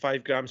 3 to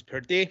 5 grams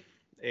per day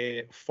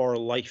for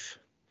life.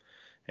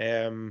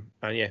 And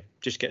yeah,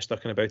 just get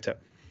stuck in about it.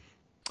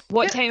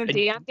 What time of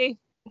day, Andy?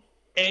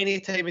 Any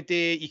time of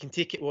day. You can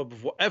take it with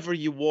whatever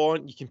you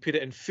want. You can put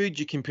it in food,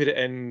 you can put it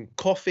in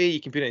coffee, you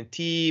can put it in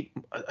tea.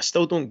 I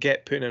still don't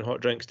get putting in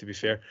hot drinks, to be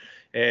fair,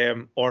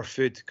 or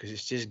food, because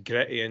it's just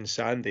gritty and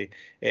sandy.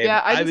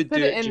 Yeah, I would put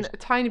it in a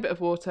tiny bit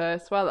of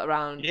water, swirl it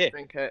around,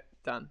 drink it,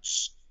 done.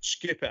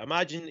 Scoop it.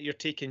 Imagine that you're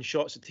taking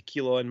shots of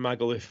tequila and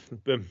Magaluf.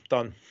 Boom,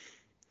 done.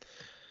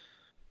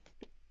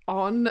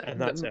 And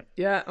that's it.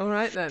 Yeah, all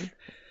right then.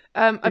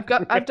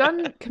 I've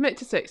done Commit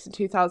to 6 in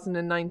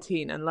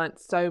 2019 and learnt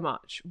so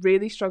much.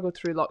 Really struggled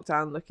through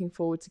lockdown. Looking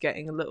forward to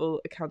getting a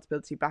little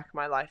accountability back in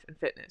my life and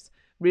fitness.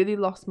 Really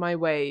lost my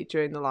way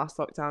during the last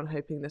lockdown.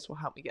 Hoping this will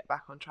help me get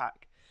back on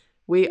track.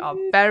 We are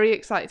very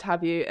excited to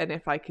have you. And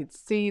if I could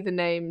see the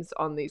names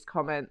on these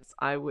comments,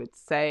 I would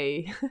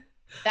say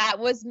that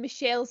was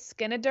Michelle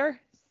Skinnider.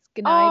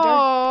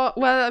 Oh,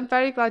 well, I'm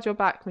very glad you're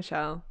back,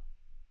 Michelle.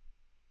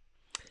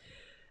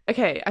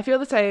 Okay, I feel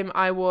the same.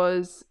 I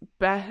was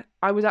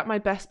at my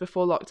best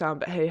before lockdown,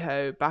 but hey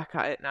ho, back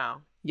at it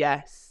now.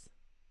 Yes.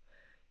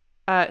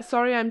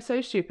 Sorry, I'm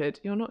so stupid.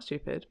 You're not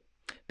stupid.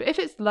 But if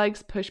it's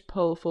legs, push,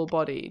 pull, full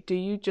body, do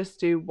you just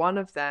do one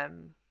of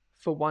them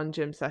for one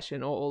gym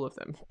session, or all of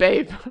them?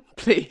 Babe,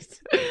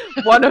 please.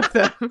 One of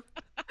them.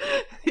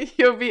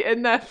 You'll be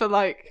in there for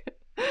like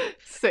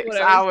 6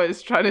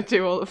 hours trying to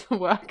do all of the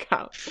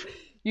workouts.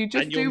 You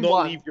just and you'll do not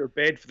one. leave your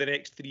bed for the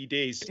next 3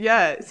 days.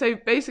 Yeah. So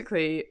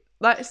basically,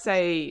 let's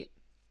say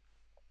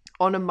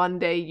on a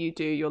Monday you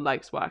do your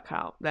legs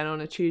workout, then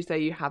on a Tuesday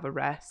you have a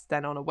rest,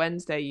 then on a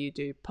Wednesday you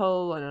do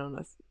pull, and on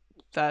a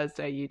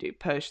Thursday you do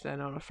push,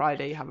 then on a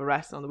Friday you have a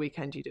rest, and on the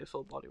weekend you do a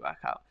full body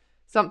workout.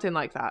 Something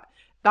like that.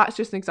 That's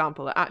just an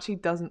example. It actually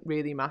doesn't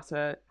really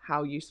matter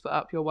how you split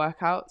up your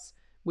workouts.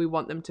 We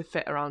want them to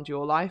fit around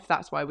your life.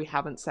 That's why we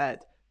haven't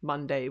said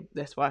Monday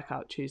this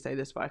workout, Tuesday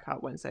this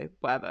workout, Wednesday,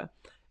 whatever.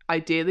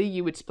 Ideally,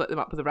 you would split them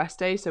up with a rest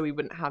day, so we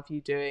wouldn't have you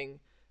doing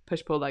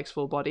push, pull, legs,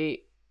 full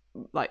body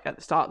like at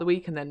the start of the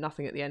week and then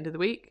nothing at the end of the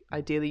week.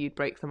 Ideally, you'd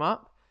break them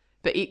up.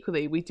 But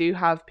equally, we do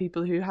have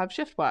people who have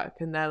shift work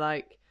and they're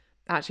like,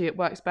 actually, it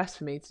works best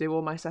for me to do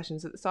all my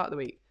sessions at the start of the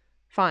week.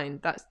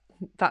 Fine,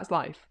 that's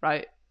life,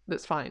 right?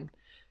 That's fine.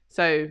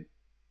 So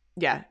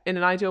yeah, in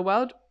an ideal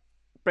world,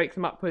 break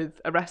them up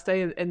with a rest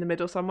day in the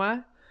middle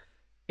somewhere.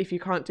 If you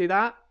can't do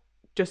that,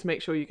 just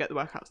make sure you get the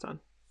workouts done.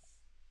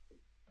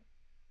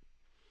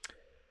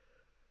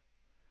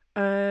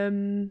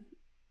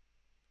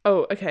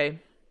 Oh, okay.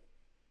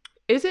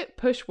 Is it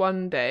push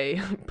one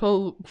day,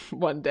 pull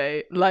one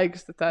day,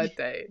 legs the third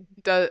day?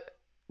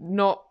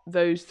 Not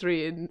those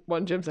 3 in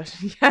one gym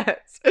session?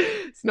 Yes,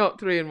 it's not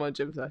 3 in one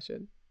gym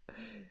session.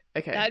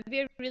 Okay. That'd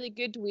be a really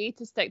good way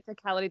to stick to a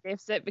calorie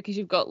deficit because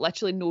you've got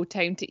literally no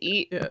time to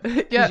eat. Yeah,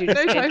 yeah,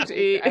 no time to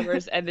eat.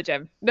 Hours in the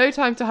gym. No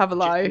time to have a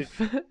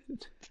life.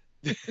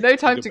 No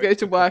time to go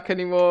to work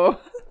anymore.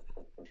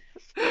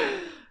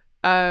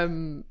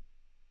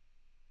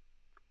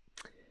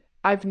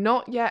 I've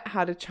not yet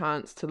had a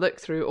chance to look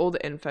through all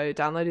the info,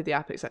 downloaded the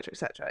app, etc.,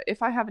 etc.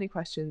 If I have any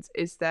questions,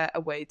 is there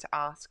a way to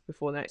ask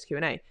before the next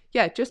Q&A?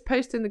 Yeah, just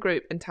post in the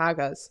group and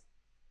tag us.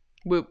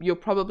 You'll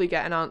probably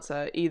get an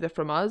answer either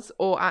from us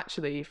or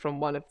actually from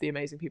one of the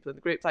amazing people in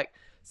the group. Like,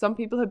 some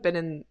people have been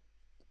in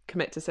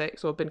Commit to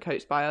 6 or been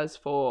coached by us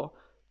for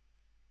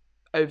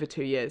over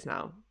 2 years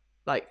now.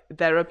 Like,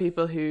 there are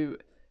people who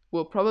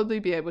will probably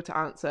be able to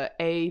answer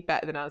A,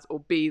 better than us, or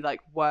B,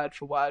 like word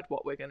for word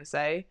what we're going to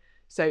say.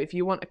 So if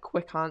you want a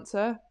quick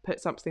answer,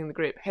 put something in the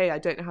group. Hey, I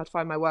don't know how to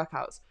find my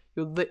workouts.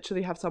 You'll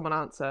literally have someone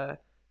answer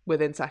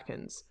within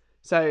seconds.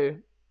 So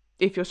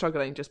if you're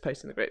struggling, just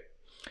post in the group.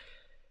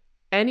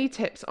 Any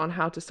tips on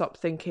how to stop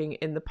thinking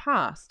in the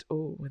past?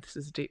 Oh, this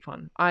is a deep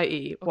one.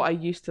 I.e., what I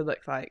used to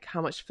look like,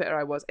 how much fitter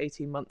I was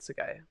 18 months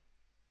ago.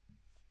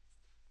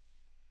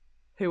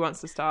 Who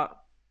wants to start?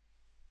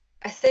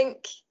 I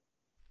think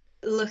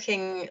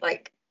looking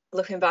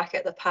back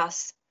at the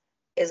past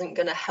isn't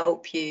going to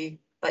help you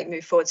like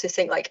move forward. So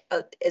think like,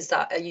 is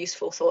that a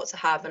useful thought to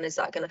have, and is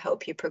that going to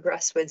help you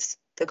progress with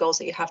the goals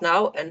that you have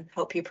now and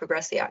help you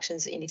progress the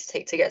actions that you need to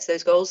take to get to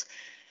those goals?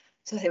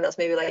 So I think that's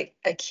maybe like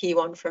a key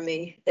one for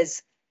me,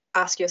 is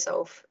ask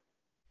yourself,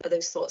 are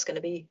those thoughts going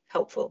to be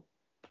helpful?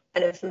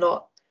 And if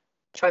not,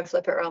 try and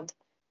flip it around.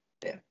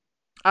 Yeah.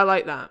 I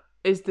like that.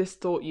 Is this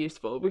thought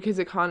useful? Because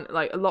it can't,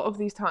 like, a lot of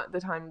these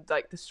the time,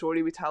 like, the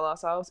story we tell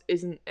ourselves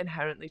isn't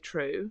inherently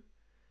true,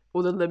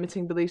 or the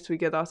limiting beliefs we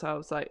give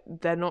ourselves, like,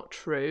 they're not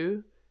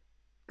true.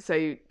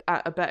 So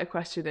a better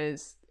question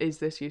is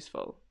this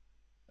useful?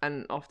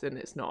 And often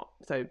it's not.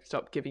 So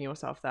stop giving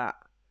yourself that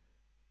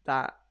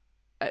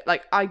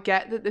like, I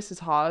get that this is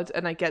hard,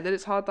 and I get that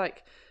it's hard,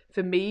 like,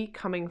 for me,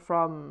 coming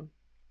from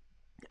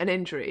an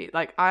injury,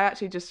 like, I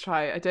actually just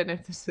try, I don't know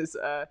if this is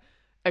a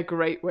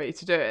great way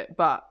to do it,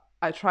 but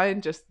I try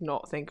and just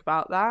not think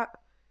about that.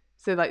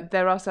 So, like,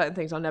 there are certain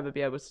things I'll never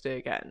be able to do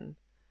again,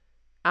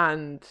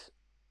 and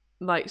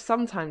like,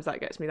 sometimes that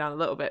gets me down a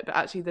little bit, but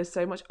actually there's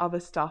so much other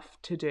stuff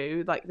to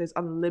do. Like, there's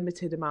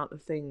unlimited amount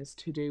of things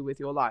to do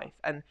with your life,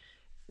 and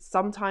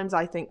sometimes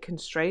I think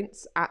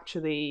constraints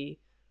actually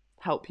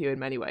help you in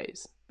many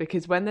ways,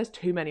 because when there's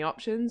too many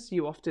options,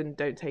 you often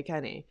don't take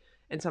any,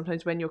 and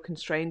sometimes when you're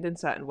constrained in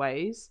certain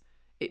ways,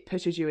 it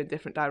pushes you in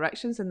different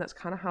directions, and that's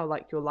kind of how,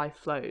 like, your life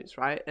flows,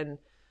 right? And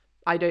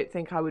I don't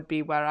think I would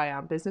be where I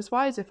am business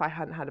wise if I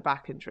hadn't had a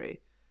back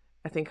injury.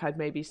 I think I'd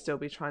maybe still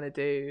be trying to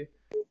do,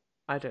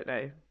 I don't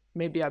know,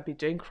 maybe I'd be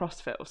doing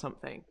CrossFit or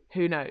something,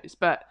 who knows?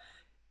 But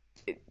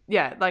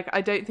yeah, like,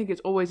 I don't think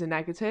it's always a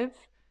negative.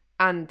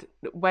 And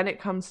when it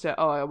comes to,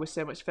 oh, I was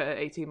so much fitter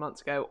 18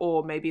 months ago,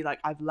 or maybe like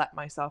I've let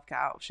myself get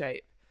out of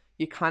shape,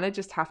 you kind of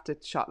just have to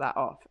shut that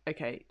off.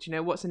 Okay, do you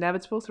know what's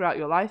inevitable throughout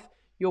your life?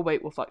 Your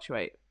weight will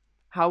fluctuate.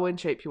 How in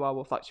shape you are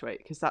will fluctuate,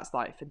 because that's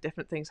life, and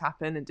different things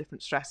happen and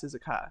different stresses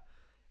occur.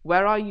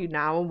 Where are you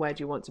now, and where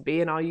do you want to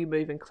be, and are you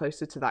moving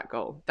closer to that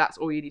goal? That's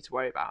all you need to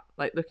worry about.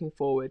 Like, looking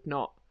forward,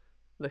 not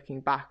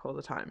looking back all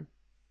the time.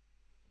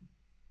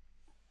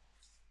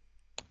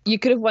 You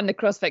could have won the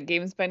CrossFit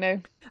Games by now.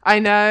 I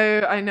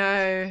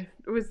know.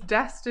 It was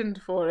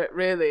destined for it,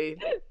 really.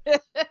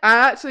 I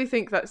actually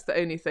think that's the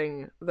only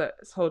thing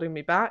that's holding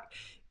me back.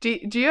 Do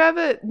you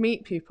ever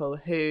meet people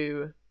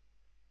who,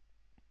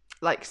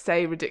 like,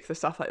 say ridiculous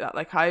stuff like that?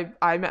 Like,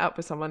 I met up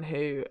with someone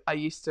who I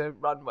used to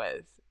run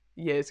with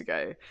years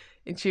ago,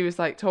 and she was,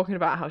 like, talking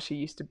about how she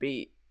used to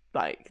beat,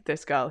 like,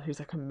 this girl who's,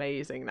 like,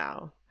 amazing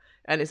now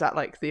and is at,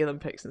 like, the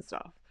Olympics and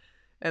stuff.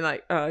 And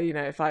like, oh, you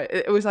know,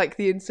 it was like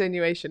the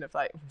insinuation of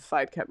like, if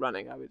I'd kept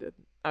running, I would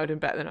have been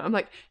better than her. I'm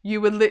like, you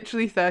were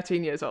literally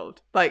 13 years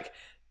old. Like,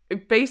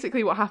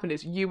 basically what happened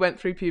is you went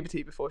through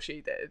puberty before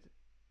she did.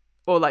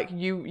 Or like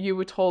you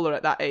were taller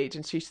at that age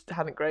and she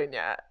hadn't grown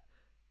yet.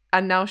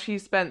 And now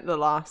she's spent the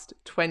last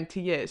 20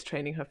 years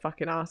training her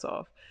fucking ass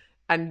off.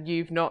 And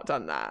you've not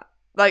done that.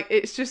 Like,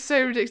 it's just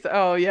so ridiculous.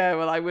 Oh yeah,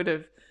 well, I would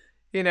have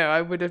been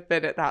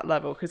at that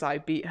level because I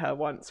beat her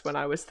once when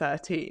I was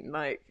 13.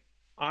 Like,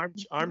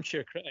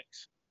 armchair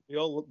critics. We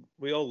all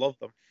love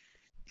them.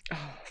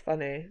 oh,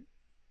 funny.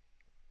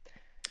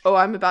 Oh,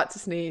 I'm about to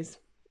sneeze.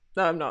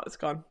 No, I'm not. It's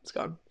gone. It's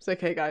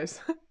okay, guys.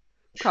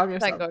 Calm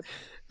yourself. Thank God.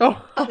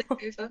 Oh.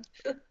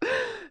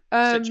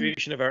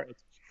 Situation averted.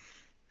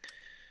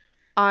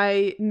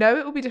 I know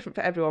it will be different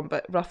for everyone,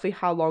 but roughly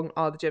how long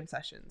are the gym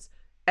sessions?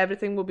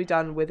 Everything will be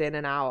done within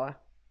an hour.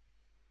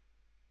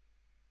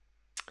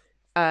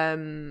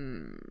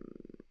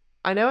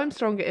 I know I'm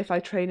stronger if I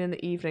train in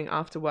the evening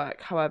after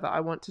work. However,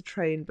 I want to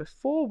train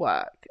before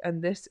work,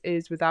 and this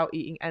is without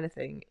eating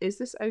anything. Is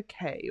this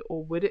okay,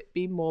 or would it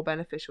be more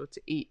beneficial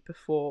to eat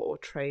before or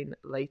train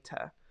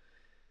later?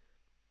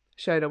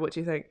 Shona, what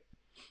do you think?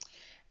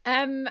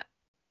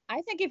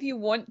 I think if you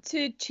want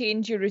to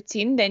change your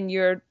routine, then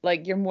you're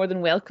more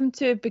than welcome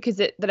to, because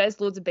there is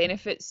loads of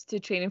benefits to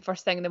training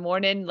first thing in the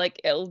morning.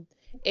 Like, it'll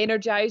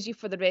energize you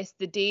for the rest of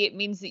the day. It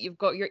means that you've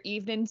got your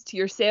evenings to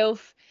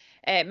yourself.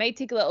 It might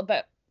take a little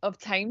bit of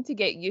time to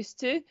get used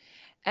to.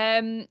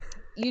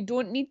 You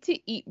don't need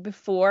to eat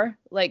before,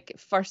 like,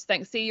 first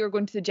thing. Say you're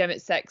going to the gym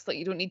at 6, like,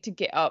 you don't need to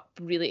get up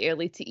really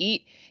early to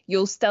eat.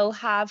 You'll still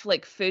have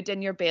like food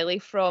in your belly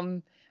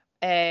from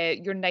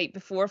your night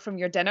before, from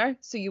your dinner,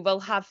 so you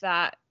will have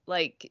that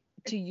like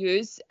to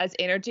use as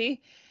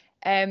energy.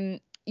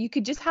 You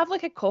could just have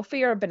like a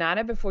coffee or a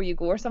banana before you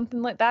go or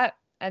something like that,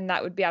 and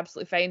that would be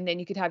absolutely fine. Then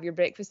you could have your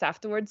breakfast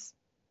afterwards.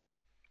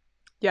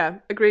 Yeah,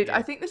 agreed.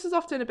 I think this is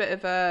often a bit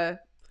of a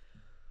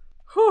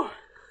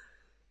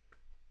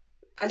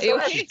I feel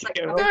like Okay. it's like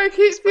no, I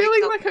keep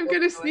feeling like I'm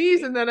gonna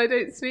sneeze and then I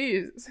don't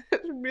sneeze.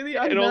 It's really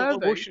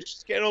unnerving.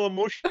 Getting all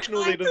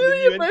emotional. I'm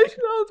really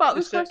emotional about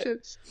this question.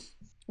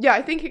 Yeah,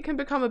 I think it can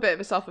become a bit of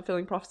a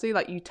self-fulfilling prophecy.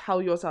 Like, you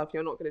tell yourself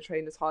you're not going to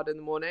train as hard in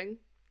the morning.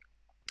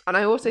 And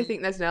I also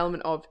think there's an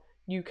element of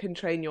you can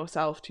train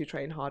yourself to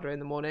train harder in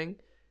the morning.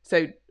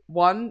 So,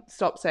 one,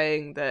 stop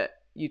saying that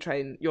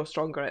you're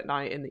stronger at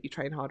night and that you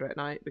train harder at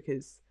night,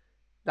 because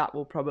that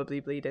will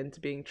probably bleed into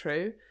being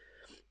true.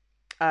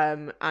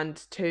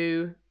 And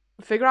two,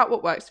 figure out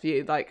what works for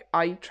you. Like,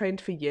 I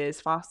trained for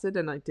years fasted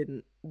and I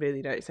didn't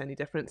really notice any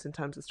difference in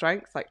terms of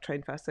strength. Like,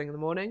 train first thing in the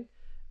morning.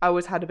 I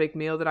always had a big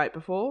meal the night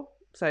before.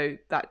 So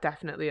that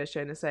definitely, as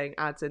Shona's saying,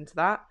 adds into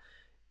that.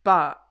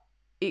 But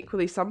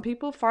equally, some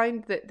people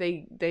find that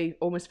they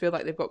almost feel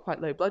like they've got quite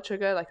low blood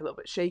sugar, like a little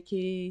bit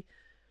shaky.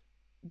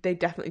 They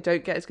definitely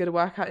don't get as good a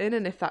workout in.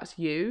 And if that's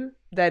you,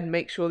 then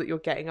make sure that you're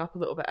getting up a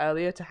little bit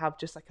earlier to have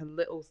just like a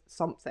little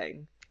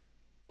something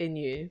in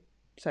you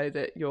so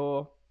that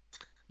you're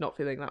not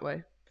feeling that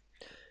way.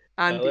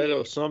 And a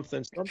little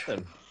something.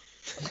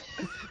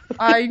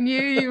 I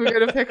knew you were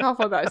going to pick up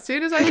on that. As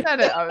soon as I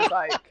said it, I was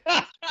like,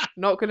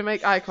 not going to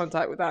make eye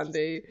contact with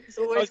Andy. It's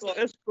always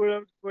going,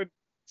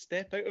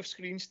 step out of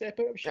screen, step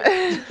out of shot.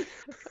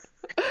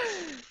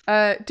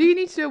 Do you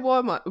need to do a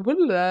warm up before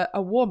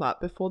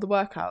the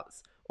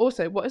workouts?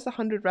 Also, what is the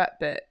 100 rep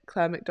bit?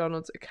 Claire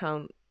McDonald's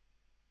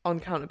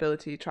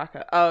accountability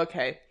tracker. Oh,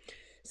 okay.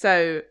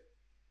 So,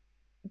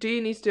 do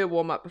you need to do a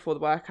warm up before the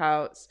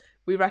workouts?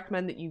 We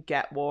recommend that you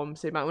get warm.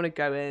 So you might want to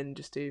go in,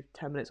 just do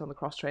 10 minutes on the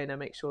cross trainer,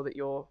 make sure that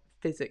you're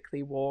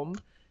physically warm.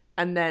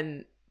 And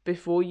then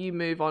before you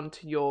move on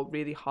to your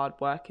really hard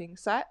working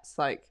sets,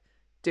 like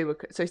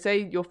so say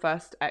your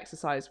first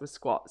exercise was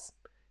squats,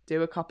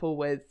 do a couple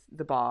with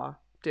the bar,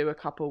 do a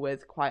couple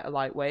with quite a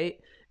light weight,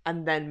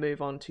 and then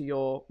move on to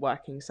your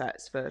working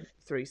sets for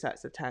 3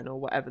 sets of 10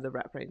 or whatever the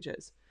rep range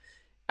is.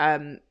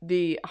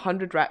 The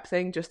 100 rep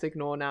thing, just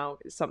ignore now.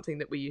 It's something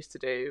that we used to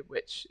do,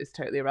 which is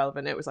totally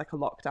irrelevant. It was like a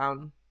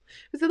lockdown.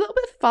 It was a little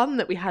bit of fun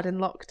that we had in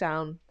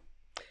lockdown.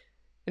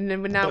 And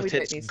then now we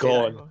don't need to do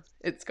that anymore.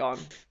 It's gone.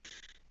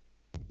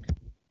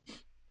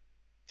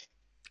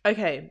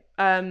 Okay,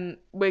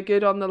 we're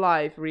good on the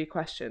live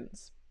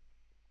questions.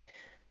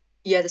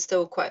 Yeah, there's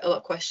still quite a lot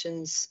of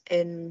questions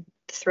in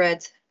the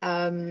thread.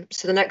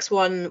 So the next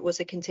one was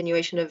a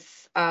continuation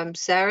of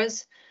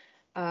Sarah's.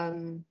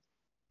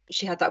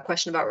 She had that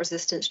question about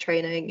resistance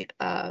training.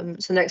 So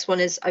the next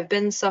one is, I've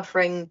been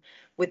suffering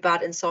with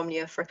bad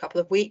insomnia for a couple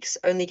of weeks,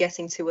 only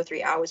getting 2 or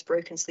 3 hours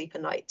broken sleep a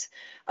night.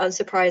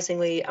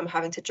 Unsurprisingly, I'm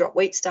having to drop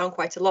weights down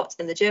quite a lot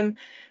in the gym.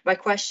 My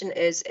question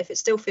is, if it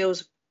still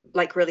feels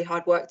like really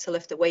hard work to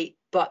lift a weight,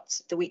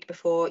 but the week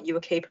before you were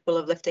capable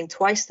of lifting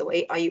twice the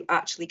weight, are you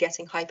actually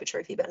getting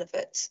hypertrophy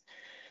benefits?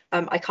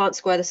 I can't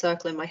square the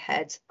circle in my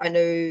head. I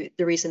know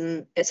the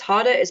reason it's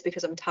harder is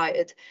because I'm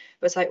tired,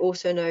 but I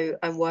also know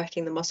I'm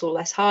working the muscle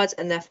less hard,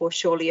 and therefore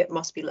surely it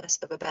must be less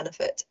of a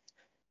benefit.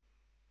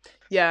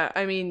 Yeah,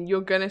 I mean, you're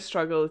going to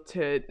struggle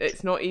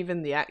it's not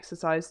even the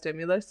exercise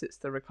stimulus, it's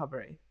the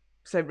recovery.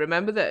 So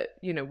remember that,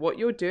 what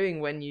you're doing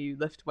when you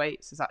lift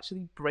weights is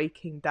actually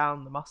breaking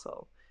down the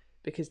muscle,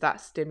 because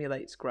that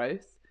stimulates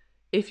growth.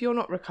 If you're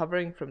not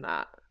recovering from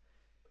that,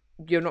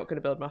 you're not going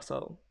to build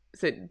muscle.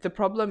 So the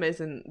problem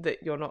isn't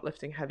that you're not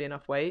lifting heavy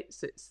enough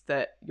weights, it's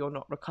that you're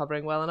not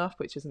recovering well enough,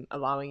 which isn't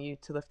allowing you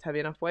to lift heavy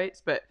enough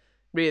weights. But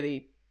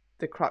really,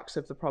 the crux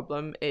of the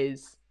problem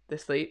is the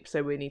sleep,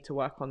 so we need to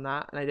work on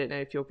that. And I don't know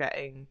if you're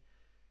getting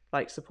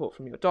like support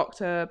from your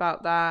doctor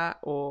about that,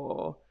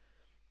 or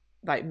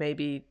like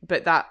maybe,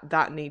 but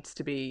that needs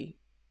to be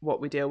what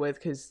we deal with,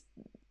 because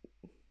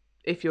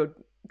if you're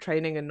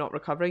training and not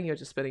recovering, you're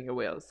just spinning your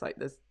wheels. Like,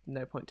 there's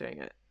no point doing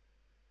it.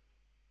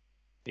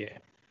 Yeah.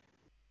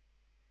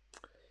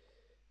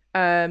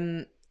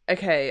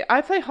 Okay,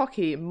 I play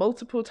hockey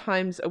multiple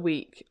times a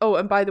week. Oh,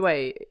 and by the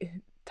way,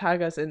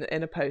 tag us in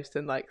a post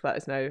and like let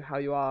us know how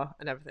you are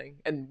and everything,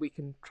 and we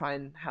can try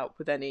and help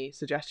with any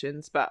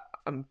suggestions. But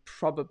I'm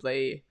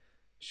probably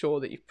sure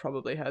that you've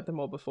probably heard them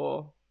all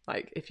before.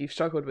 Like, if you've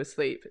struggled with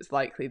sleep, it's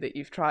likely that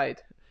you've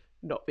tried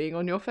not being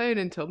on your phone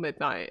until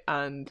midnight,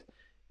 and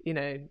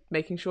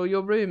making sure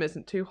your room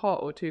isn't too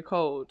hot or too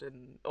cold,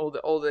 and all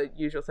the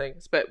usual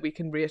things. But we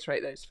can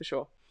reiterate those for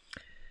sure.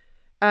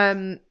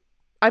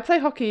 I play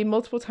hockey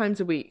multiple times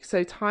a week,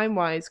 so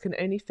time-wise can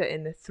only fit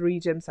in 3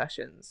 gym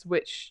sessions.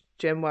 Which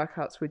gym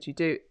workouts would you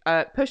do?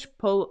 Push,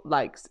 pull,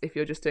 legs if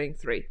you're just doing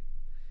 3.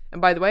 And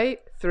by the way,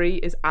 3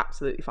 is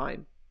absolutely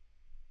fine.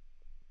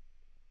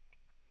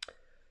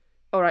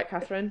 All right,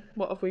 Catherine,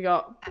 what have we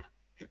got?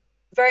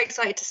 Very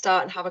excited to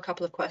start and have a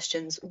couple of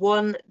questions.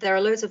 One, there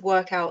are loads of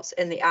workouts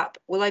in the app.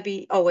 Will I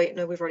be... Oh, wait,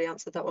 no, we've already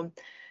answered that one.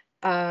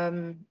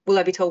 Will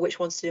I be told which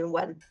ones to do and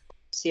when?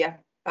 So yeah,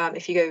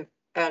 if you go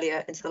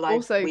earlier into the live.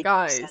 Also,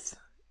 guys,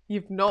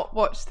 you've not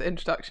watched the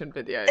introduction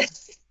video.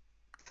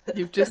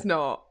 You've just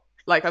not.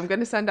 Like, I'm going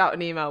to send out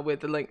an email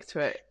with the link to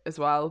it as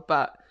well,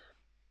 but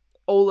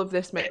all of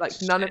this, like,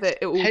 none of it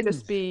will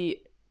just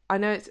be... I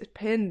know it's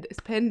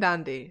pinned,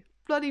 Andy.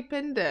 Bloody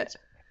pinned it.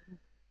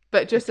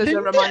 But just as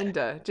a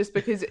reminder, just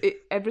because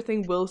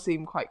everything will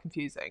seem quite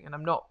confusing, and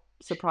I'm not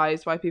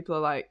surprised why people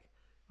are like,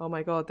 oh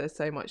my god, there's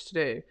so much to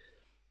do.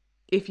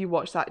 If you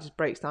watch that, it just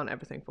breaks down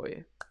everything for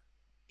you.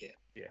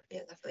 Yeah,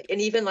 definitely. And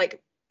even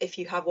like if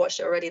you have watched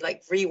it already,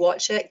 like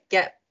rewatch it,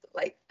 get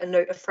like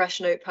a fresh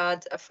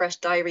notepad, a fresh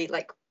diary,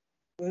 like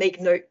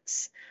make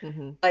notes.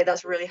 Like,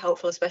 that's really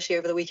helpful, especially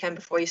over the weekend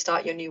before you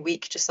start your new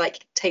week. Just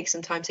like take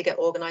some time to get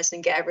organized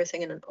and get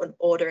everything in an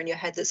order in your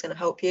head that's going to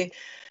help you.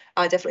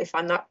 I definitely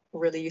find that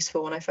really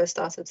useful when I first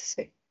started to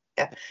see.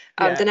 The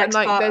next and,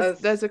 like, part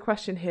there's a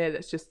question here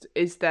that's just,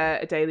 is there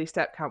a daily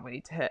step count we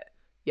need to hit?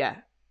 Yeah,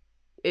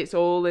 it's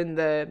all in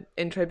the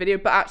intro video.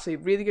 But actually,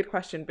 really good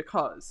question,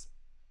 because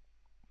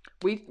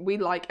we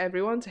like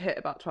everyone to hit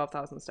about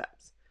 12,000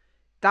 steps.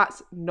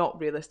 That's not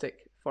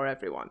realistic for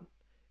everyone.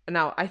 And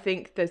now I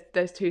think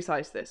there's 2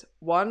 sides to this.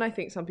 One, I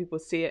think some people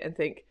see it and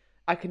think,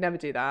 I could never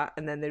do that,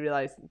 and then they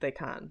realize they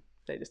can.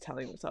 They're just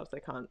telling themselves they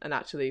can't. And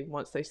actually,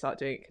 once they start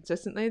doing it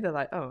consistently, they're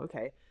like, oh,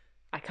 okay,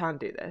 I can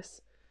do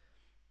this.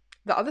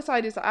 The other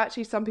side is that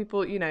actually some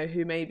people,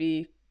 who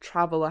maybe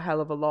travel a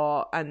hell of a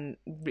lot, and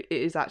it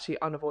is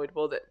actually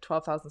unavoidable that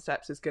 12,000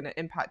 steps is going to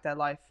impact their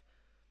life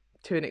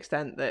to an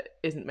extent that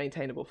isn't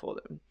maintainable for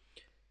them.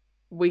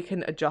 We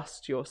can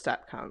adjust your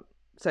step count.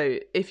 So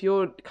if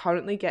you're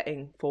currently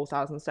getting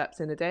 4,000 steps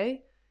in a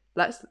day,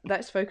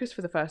 let's focus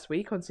for the first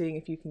week on seeing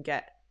if you can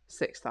get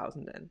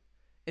 6,000 in,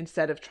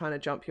 instead of trying to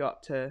jump you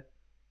up to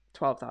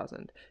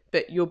 12,000.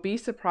 But you'll be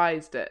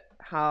surprised at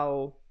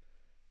how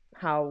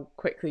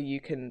quickly you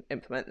can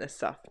implement this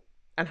stuff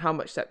and how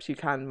much steps you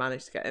can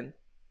manage to get in.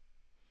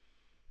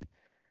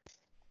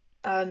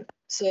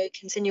 So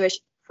continuation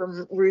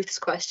from Ruth's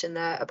question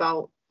there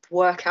about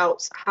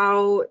workouts.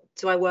 How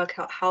do I work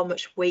out how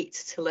much weight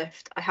to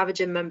lift? I have a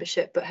gym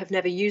membership but have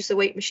never used the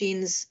weight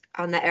machines,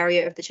 and the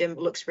area of the gym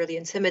looks really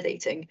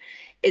intimidating.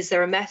 Is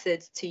there a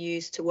method to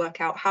use to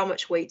work out how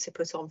much weight to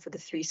put on for the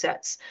 3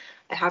 sets?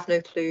 I have no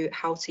clue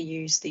how to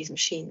use these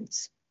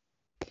machines.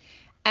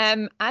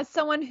 As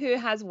someone who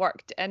has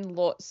worked in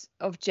lots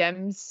of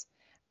gyms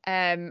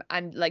and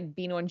like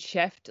been on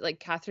shift, like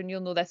Catherine,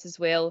 you'll know this as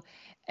well,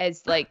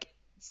 is like,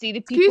 see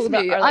the people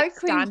that are like I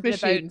cleaned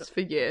machines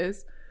for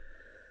years.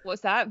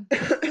 What's that?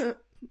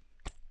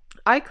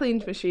 I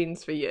cleaned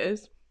machines for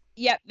years.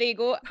 Yep, there you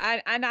go.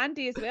 And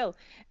Andy as well.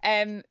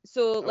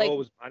 So like, I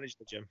always managed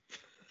the gym.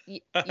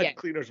 I had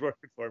cleaners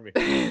working for me.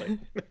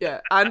 Yeah,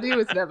 Andy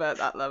was never at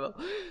that level.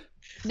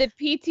 The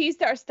PTs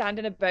that are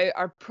standing about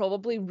are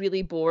probably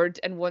really bored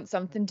and want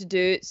something to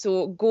do.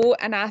 So go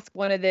and ask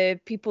one of the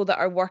people that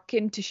are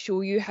working to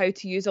show you how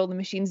to use all the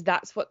machines.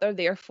 That's what they're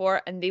there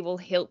for, and they will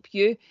help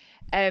you.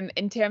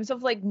 In terms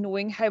of like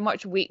knowing how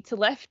much weight to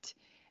lift,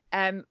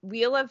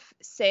 we'll have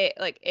set,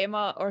 like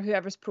Emma or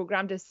whoever's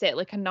programmed has set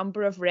like a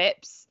number of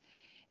reps.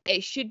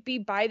 It should be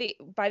by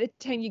the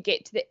time you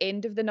get to the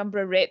end of the number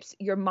of reps,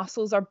 your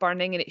muscles are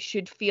burning and it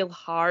should feel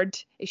hard.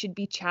 It should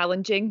be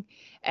challenging,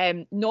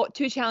 not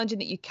too challenging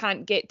that you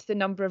can't get to the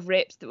number of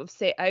reps that we've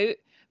set out,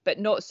 but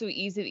not so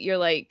easy that you're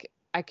like,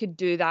 I could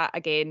do that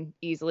again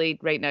easily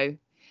right now.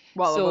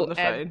 while So, I'm on the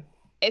phone.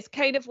 It's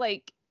kind of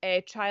like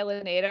trial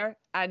and error,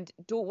 and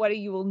don't worry,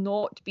 you will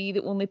not be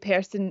the only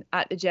person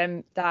at the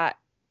gym that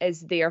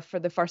is there for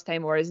the first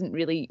time or isn't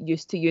really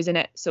used to using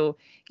it. So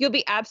you'll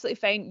be absolutely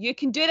fine. You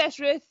can do this,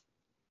 Ruth.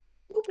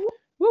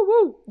 Woo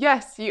woo.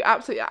 Yes, you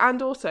absolutely.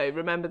 And also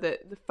remember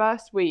that the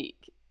first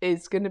week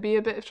is going to be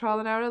a bit of trial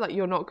and error. Like,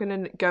 you're not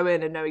going to go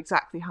in and know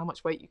exactly how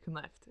much weight you can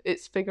lift.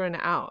 It's figuring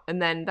it out.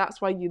 And then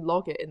that's why you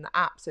log it in the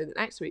app. So the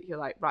next week you're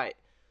like, right,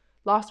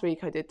 last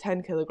week I did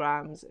 10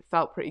 kilograms. It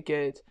felt pretty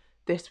good.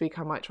 This week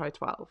I might try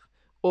 12.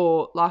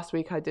 Or last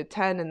week I did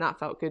 10 and that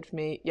felt good for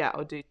me. Yeah,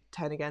 I'll do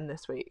 10 again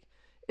this week.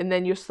 And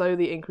then you're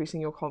slowly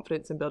increasing your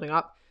confidence and building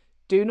up.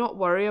 Do not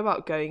worry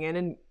about going in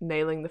and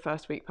nailing the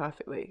first week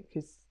perfectly,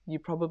 because you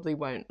probably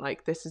won't.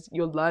 Like,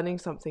 you're learning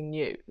something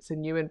new. It's a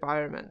new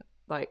environment.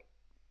 Like,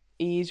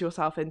 ease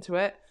yourself into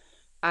it,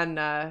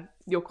 and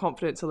your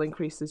confidence will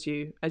increase as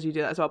you do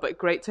that as well. But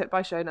great tip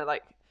by Shona.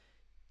 Like,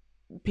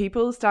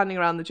 people standing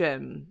around the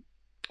gym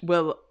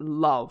will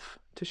love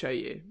to show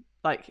you.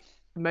 Like,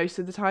 most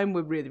of the time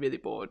we're really, really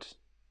bored.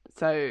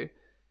 So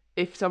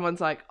if someone's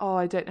like, oh,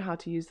 I don't know how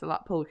to use the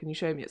lat pull, can you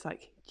show me? It's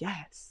like,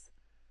 yes.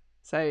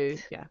 So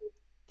yeah.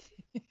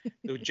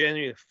 They'll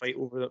generally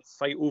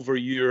fight over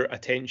your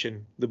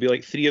attention. There'll be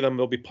like 3 of them.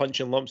 They'll be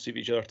punching lumps of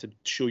each other to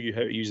show you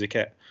how to use the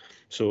kit.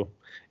 So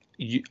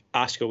you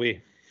ask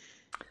away.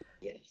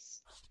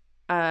 Yes.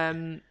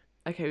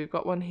 Okay, we've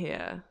got one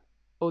here.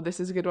 Oh, this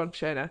is a good one for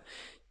Shona.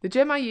 The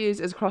gym I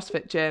use is a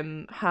CrossFit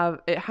gym.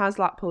 It has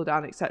lat pull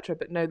down, etc.,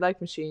 but no leg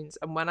machines.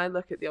 And when I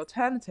look at the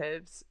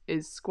alternatives,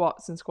 is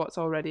squats, and squats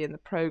already in the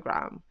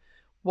program.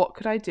 What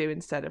could I do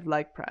instead of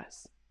leg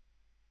press?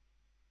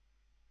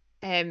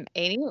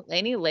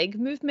 Any leg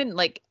movement.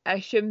 Like, I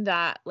assume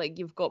that like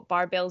you've got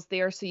barbells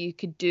there, so you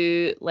could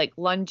do like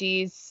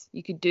lunges,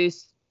 you could do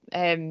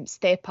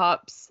step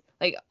ups.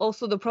 Like,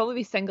 also there'll probably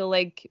be single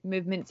leg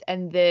movements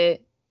in the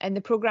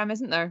program,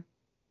 isn't there?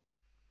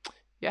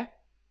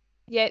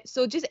 Yeah,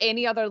 so just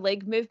any other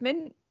leg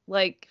movement,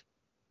 like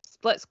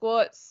split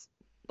squats,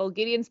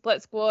 Bulgarian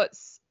split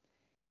squats,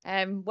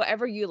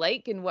 whatever you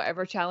like and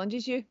whatever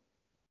challenges you.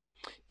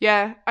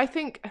 Yeah,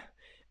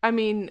 I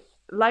mean,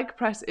 leg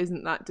press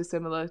isn't that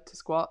dissimilar to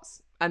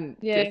squats. And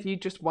if you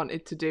just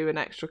wanted to do an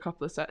extra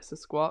couple of sets of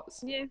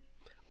squats,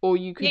 or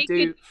you could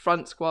do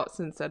front squats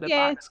instead of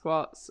back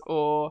squats,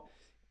 or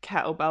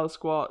kettlebell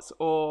squats,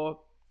 or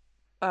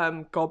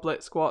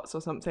goblet squats or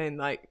something.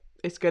 Like,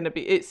 it's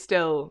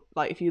still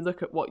like, if you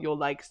look at what your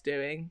leg's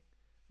doing,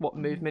 what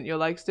movement your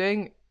leg's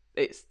doing,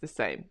 it's the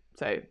same.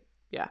 So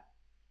yeah.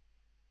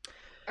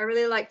 I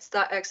really liked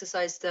that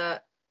exercise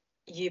that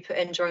you put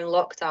in during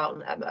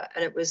lockdown, Emma,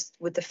 and it was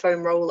with the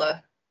foam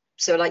roller.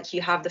 So like,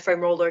 you have the foam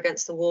roller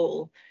against the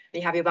wall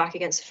and you have your back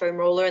against the foam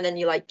roller, and then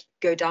you like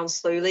go down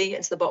slowly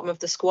into the bottom of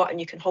the squat, and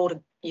you can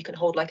hold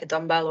like a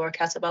dumbbell or a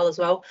kettlebell as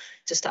well,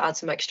 just to add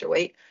some extra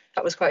weight.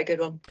 That was quite a good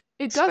one.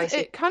 It does.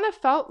 It kind of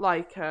felt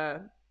like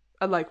a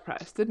leg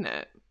press, didn't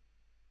it?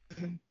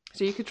 Mm-hmm.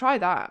 So you could try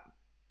that.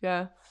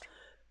 Yeah.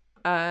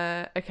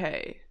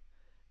 Okay.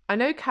 I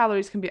know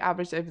calories can be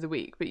averaged over the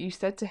week, but you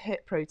said to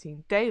hit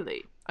protein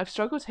daily. I've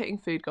struggled hitting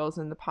food goals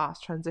in the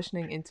past,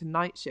 transitioning into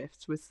night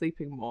shifts with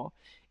sleeping more.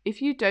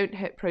 If you don't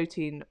hit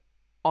protein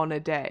on a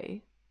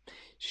day,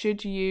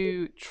 should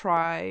you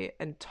try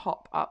and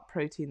top up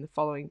protein the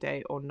following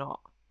day or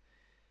not?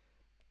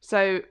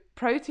 So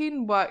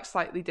protein works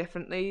slightly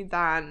differently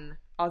than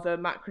other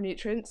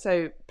macronutrients.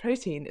 So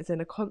protein is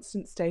in a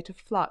constant state of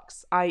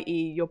flux,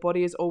 i.e. your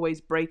body is always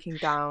breaking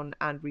down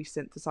and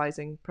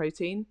resynthesizing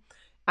protein.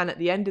 And at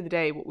the end of the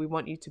day, what we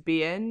want you to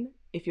be in,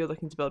 if you're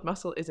looking to build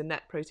muscle, is a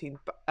net protein,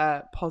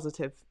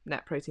 positive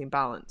net protein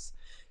balance.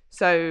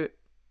 So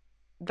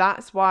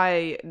that's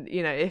why,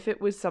 if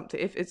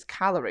it's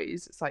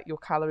calories, it's like your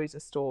calories are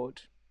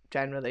stored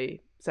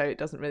generally. So it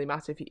doesn't really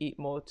matter if you eat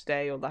more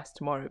today or less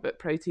tomorrow. But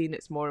protein,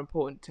 it's more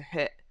important to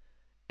hit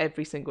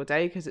every single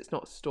day because it's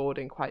not stored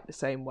in quite the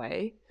same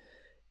way.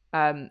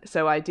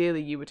 So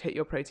ideally, you would hit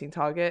your protein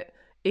target.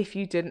 If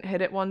you didn't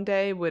hit it one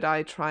day, would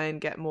I try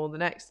and get more the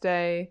next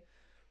day?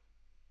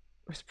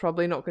 It's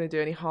probably not going to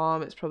do any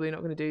harm. It's probably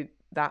not going to do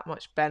that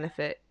much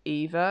benefit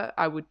either.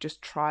 I would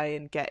just try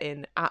and get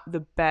in, at the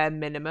bare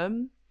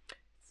minimum,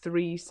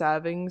 3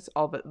 servings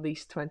of at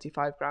least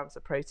 25 grams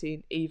of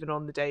protein, even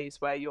on the days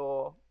where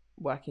you're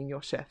working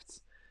your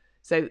shifts.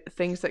 So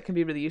things that can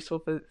be really useful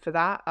for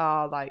that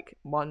are like,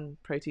 1,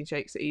 protein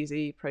shakes are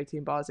easy,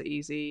 protein bars are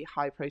easy,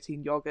 high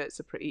protein yogurts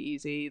are pretty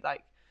easy,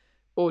 like,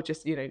 or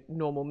just,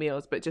 normal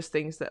meals, but just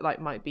things that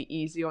like might be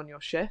easy on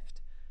your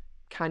shift.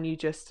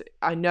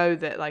 I know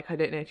that, like, I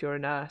don't know if you're a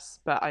nurse,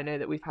 but I know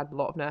that we've had a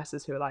lot of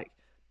nurses who are like,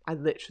 I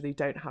literally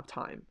don't have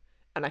time.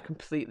 And I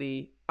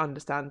completely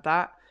understand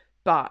that.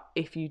 But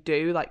if you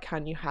do, like,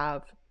 can you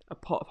have a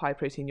pot of high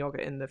protein yogurt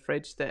in the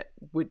fridge that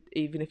would,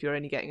 even if you're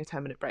only getting a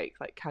 10-minute break,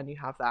 like, can you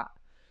have that?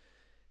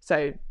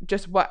 So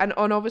just and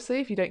obviously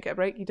if you don't get a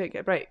break, you don't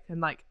get a break. And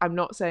like, I'm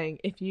not saying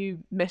if you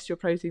miss your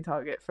protein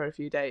target for a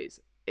few days,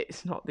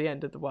 it's not the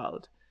end of the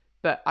world.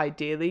 But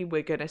ideally,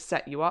 we're going to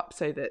set you up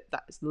so that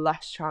that's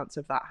less chance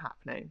of that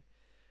happening.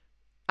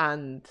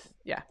 And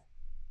yeah.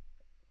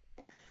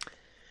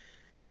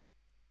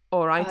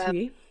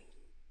 Alrighty.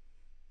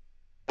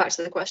 Back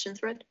to the question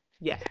thread.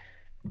 Yeah.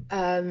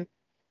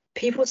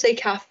 People say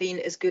caffeine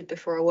is good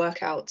before a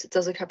workout.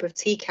 Does a cup of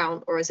tea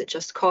count, or is it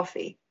just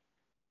coffee?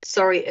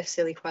 Sorry if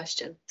silly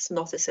question. It's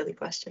not a silly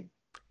question.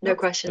 No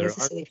question is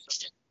a silly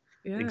question.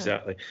 Yeah.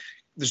 Exactly.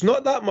 There's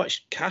not that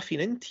much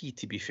caffeine in tea,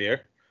 to be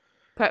fair.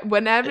 But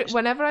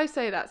whenever I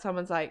say that,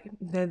 someone's like,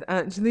 there's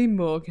actually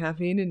more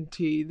caffeine in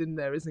tea than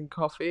there is in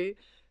coffee.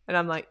 And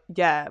I'm like,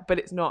 yeah, but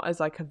it's not as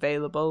like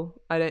available,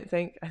 I don't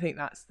think. I think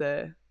that's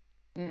the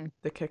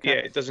kicker. Yeah,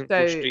 it doesn't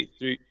go straight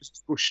through. It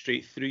goes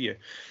straight through you.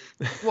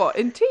 What,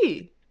 in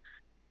tea?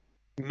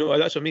 No,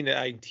 that's what I mean.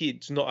 In tea,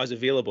 it's not as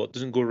available. It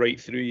doesn't go right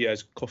through you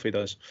as coffee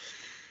does.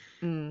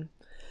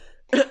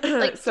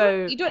 Like,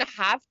 so you don't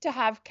have to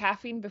have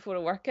caffeine before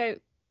a workout.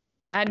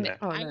 And No.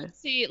 I would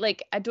say,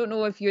 like, I don't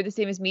know if you're the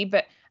same as me,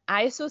 but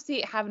I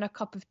associate having a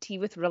cup of tea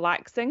with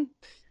relaxing.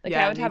 Like,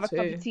 Yeah, I would me have a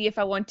cup too. of tea if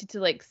I wanted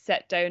to, like,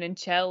 sit down and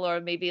chill, or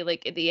maybe,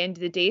 like, at the end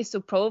of the day. So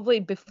probably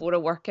before a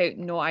workout,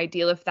 not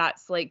ideal if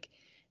that's, like,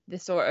 the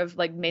sort of,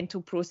 like, mental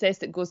process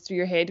that goes through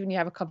your head when you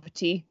have a cup of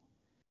tea.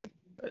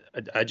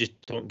 I just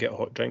don't get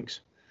hot drinks.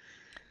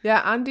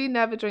 Yeah, Andy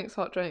never drinks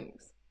hot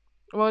drinks.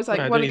 I'm always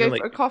like, I want to don't go even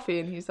for a like coffee?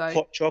 And he's like,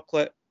 hot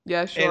chocolate,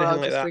 yeah, sure, anything I'll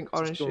like just that. drink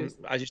orange juice.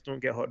 I just don't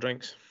get hot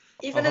drinks.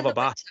 Even I'll have in a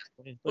bath.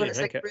 when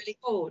it's like really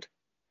cold.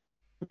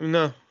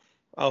 No,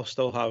 I'll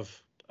still have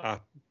a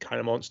can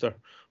of Monster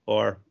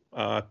or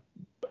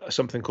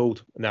something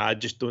cold. Nah, I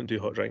just don't do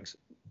hot drinks.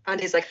 And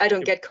he's like, I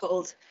don't get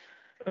cold.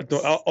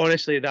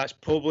 Honestly, that's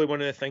probably one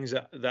of the things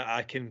that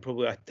I can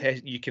probably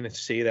attest. You can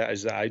say that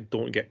is that I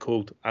don't get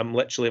cold. I'm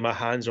literally, my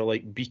hands are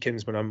like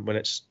beacons when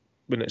it's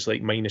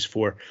like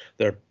 -4.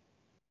 They're,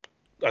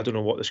 I don't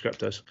know what the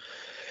script is.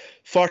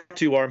 Far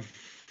too warm.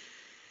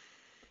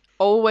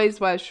 Always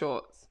wear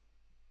shorts.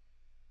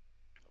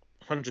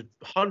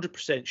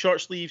 100%.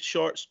 Short sleeves,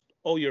 shorts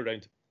all year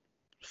round.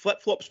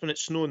 Flip flops when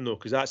it's snowing though,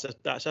 because that's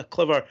a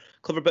clever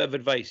bit of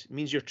advice. It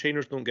means your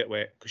trainers don't get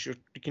wet because you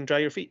can dry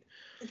your feet.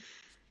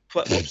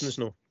 Flip flops in the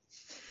snow.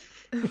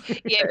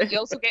 Yeah, but you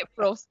also get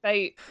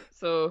frostbite,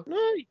 so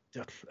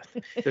No,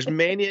 there's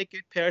many a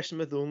good person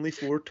with only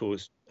 4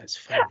 toes. It's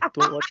fine.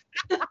 Don't worry.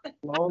 As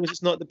long as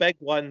it's not the big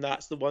one,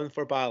 that's the one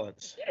for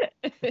balance.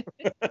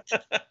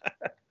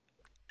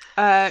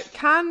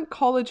 Can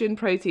collagen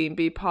protein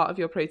be part of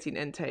your protein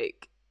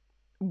intake?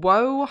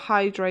 Whoa,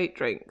 hydrate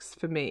drinks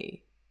for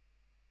me.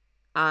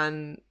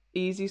 And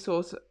easy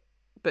source,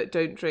 but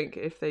don't drink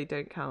if they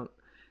don't count.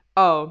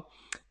 Oh,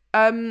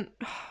 I'm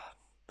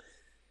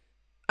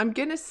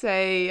gonna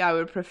say I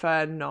would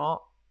prefer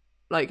not.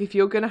 Like, if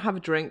you're gonna have a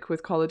drink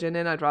with collagen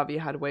in, I'd rather you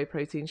had a whey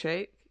protein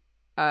shake.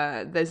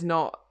 There's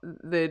not,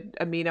 the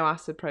amino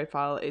acid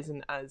profile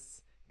isn't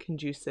as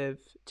conducive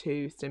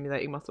to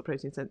stimulating muscle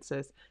protein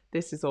synthesis.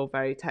 This is all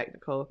very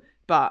technical,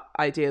 but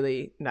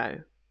ideally,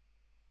 no.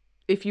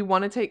 If you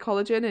want to take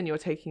collagen and you're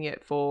taking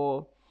it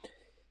for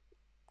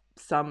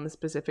some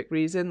specific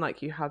reason,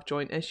 like you have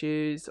joint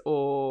issues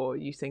or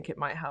you think it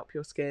might help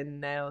your skin,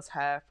 nails,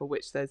 hair, for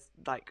which there's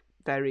like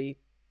very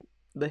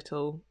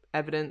little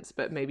evidence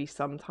but maybe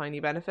some tiny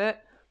benefit,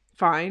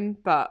 fine,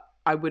 but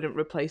I wouldn't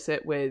replace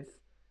it with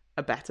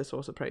a better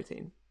source of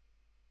protein.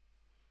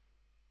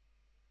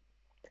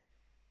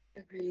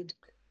 Agreed.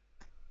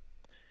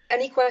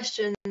 Any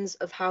questions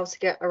of how to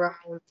get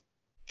around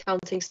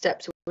counting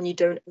steps when you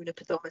don't own a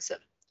pedometer?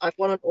 I've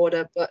one on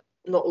order but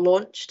not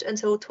launched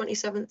until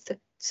 27th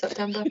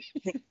September.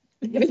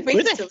 Where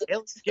the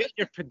hell did you get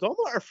your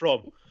pedometer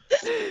from?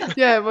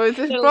 Yeah, well, it's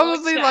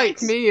probably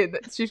like me.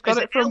 She's got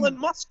Is it from Elon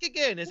Musk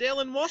again. Is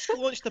Elon Musk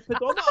launched the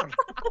pedometer?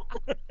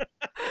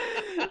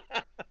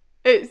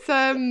 It's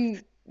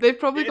they've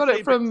probably got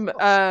it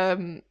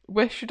from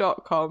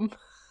wish.com.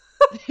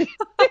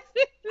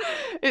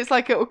 It's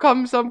like it will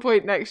come some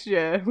point next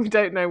year. We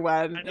don't know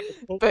when.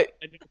 But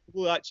it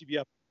will actually be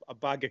a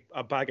bag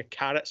of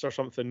carrots or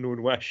something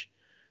known Wish.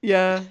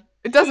 Yeah,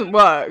 it doesn't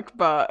work,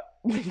 but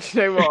you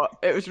know what?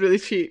 It was really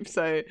cheap,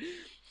 so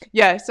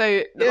yeah.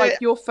 So like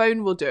your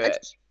phone will do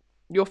it.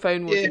 Your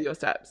phone will do your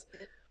steps.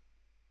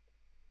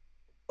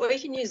 Or you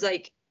can use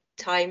like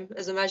time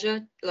as a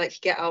measure. Like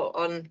get out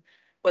on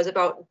was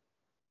about,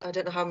 I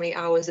don't know how many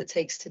hours it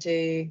takes to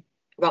do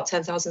about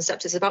 10,000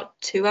 steps. It's about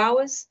 2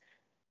 hours.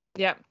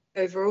 Yeah.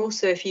 Overall,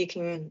 so if you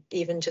can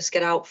even just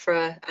get out for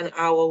an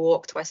hour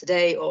walk twice a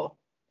day or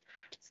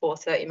 4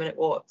 30-minute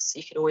walks,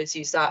 you can always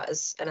use that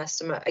as an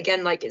estimate.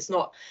 Again, like it's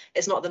not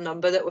the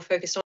number that we're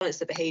focused on, it's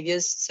the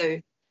behaviors, so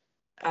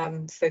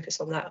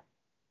focus on that.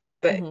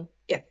 But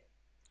yeah.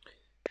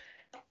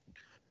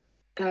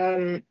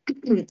 The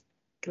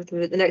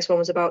next one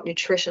was about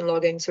nutrition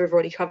logging, so we've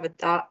already covered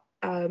that.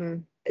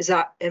 Is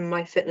that in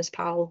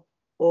MyFitnessPal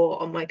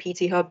or on my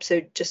PT Hub?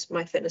 So just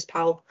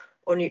MyFitnessPal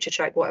or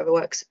NutriTrack, whatever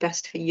works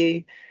best for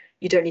you.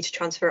 You don't need to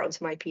transfer it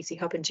onto my PT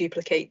Hub and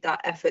duplicate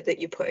that effort that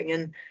you're putting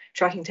in.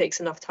 Tracking takes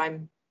enough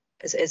time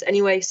as it is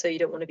anyway, so you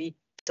don't want to be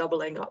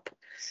doubling up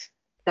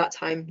that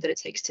time that it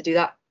takes to do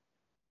that.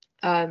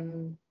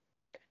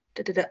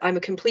 I'm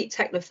a complete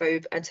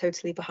technophobe and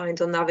totally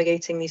behind on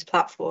navigating these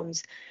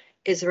platforms.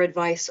 Is there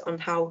advice on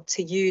how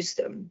to use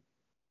them?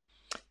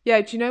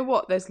 Yeah, do you know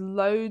what? There's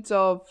loads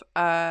of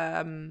what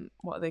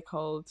are they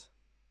called?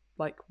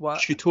 Like what?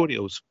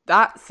 Tutorials.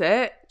 That's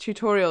it.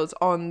 Tutorials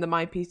on the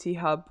My PC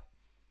Hub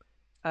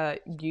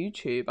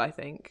YouTube, I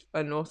think,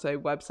 and also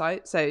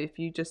website. So if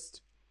you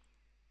just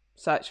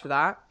search for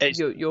that,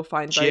 you'll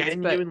find loads.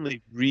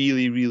 Genuinely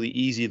really, really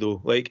easy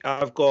though. Like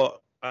I've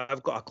got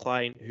a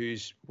client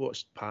who's,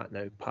 what's Pat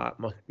now? Pat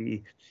must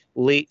be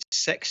late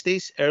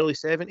 60s, early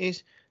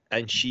 70s,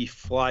 and she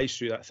flies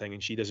through that thing,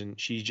 and she that's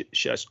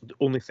the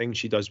only thing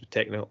she does with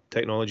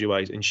technology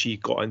wise, and she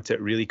got into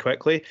it really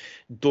quickly.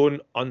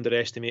 Don't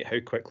underestimate how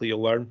quickly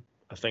you'll learn.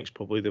 I think it's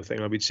probably the thing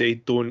I would say.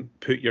 Don't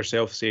put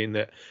yourself saying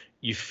that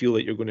you feel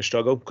that you're going to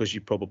struggle, because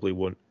you probably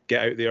won't.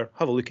 Get out there,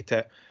 have a look at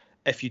it.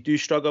 If you do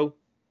struggle,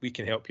 we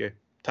can help you.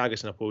 Tag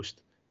us in a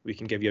post. We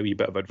can give you a wee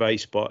bit of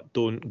advice, but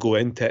don't go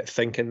into it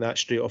thinking that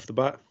straight off the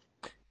bat.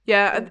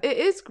 Yeah, it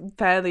is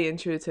fairly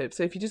intuitive.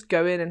 So if you just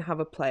go in and have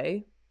a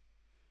play,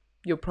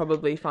 you'll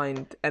probably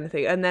find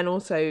anything. And then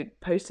also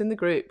post in the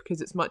group,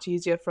 because it's much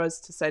easier for us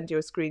to send you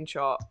a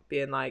screenshot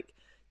being like,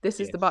 this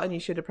is the button you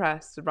should have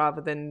pressed,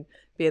 rather than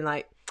being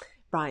like,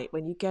 right,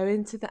 when you go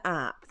into the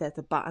app, there's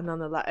a button on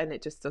the left, and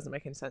it just doesn't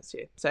make any sense to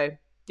you. So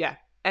yeah,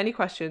 any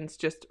questions,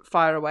 just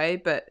fire away.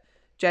 But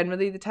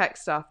generally the tech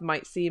stuff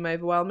might seem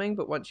overwhelming,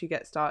 but once you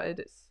get started,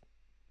 it's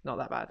not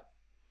that bad.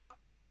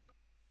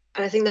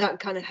 And I think that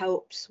kind of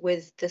helps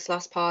with this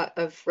last part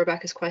of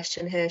Rebecca's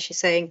question here. She's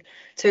saying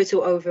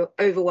total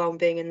overwhelm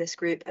being in this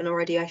group, and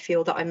already I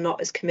feel that I'm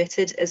not as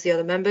committed as the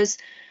other members.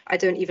 I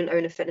don't even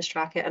own a fitness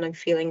tracker, and I'm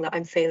feeling that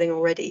I'm failing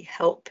already.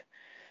 Help.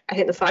 I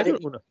think the fact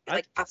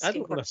I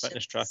don't own a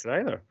fitness tracker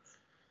either.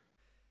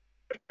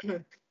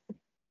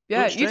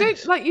 Yeah,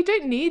 you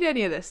don't need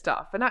any of this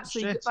stuff. And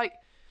actually, like,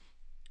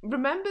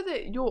 remember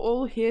that you're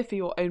all here for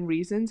your own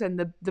reasons, and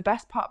the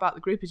best part about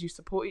the group is you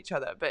support each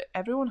other, but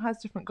everyone has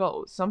different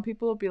goals. Some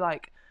people will be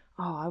like,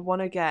 oh, I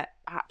want to get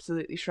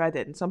absolutely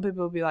shredded, and some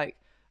people will be like,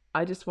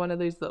 I just want to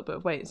lose a little bit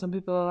of weight. And some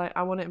people are like,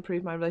 I want to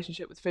improve my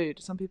relationship with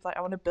food. Some people are like,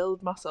 I want to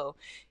build muscle.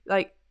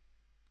 Like,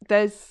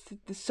 there's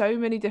so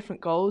many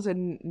different goals,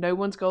 and no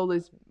one's goal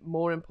is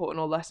more important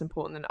or less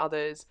important than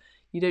others.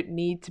 You don't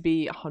need to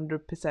be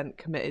 100%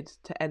 committed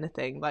to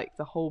anything. Like,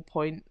 the whole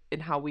point in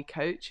how we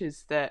coach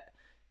is that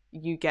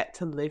you get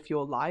to live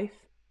your life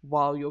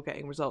while you're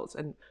getting results.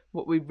 And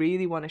what we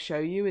really want to show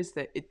you is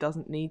that it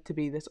doesn't need to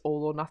be this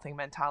all or nothing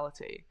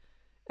mentality.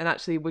 And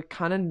actually, we're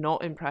kind of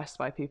not impressed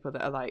by people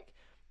that are like,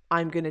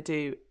 I'm going to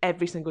do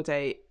every single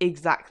day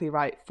exactly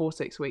right for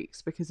 6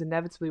 weeks, because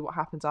inevitably what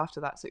happens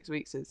after that 6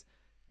 weeks is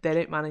they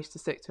don't manage to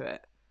stick to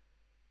it.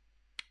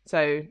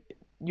 So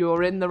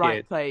you're in the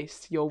right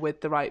place, you're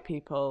with the right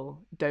people,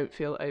 don't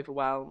feel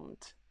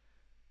overwhelmed.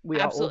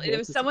 Absolutely. There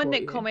was someone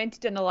that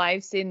commented in a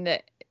live saying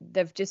that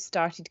they've just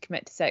started to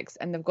commit to 6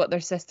 and they've got their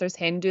sister's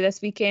hen do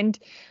this weekend.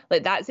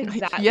 Like, that's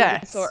exactly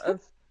the sort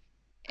of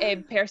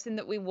person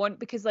that we want,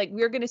 because like,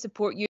 we're going to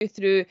support you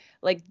through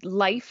like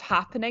life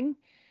happening.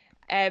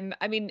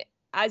 I mean,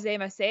 as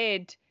Emma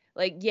said,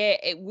 like, yeah,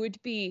 it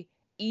would be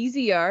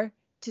easier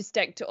to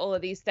stick to all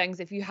of these things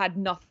if you had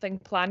nothing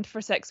planned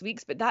for 6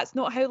 weeks, but that's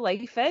not how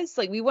life is.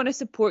 Like, we want to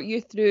support you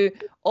through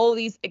all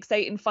these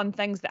exciting, fun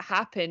things that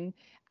happen,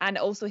 and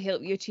also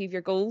help you achieve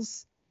your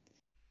goals.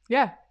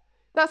 Yeah,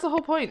 that's the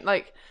whole point.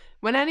 Like,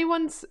 when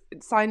anyone's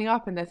signing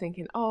up and they're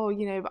thinking, oh,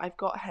 you know, I've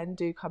got hen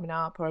do coming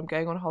up, or I'm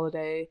going on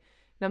holiday,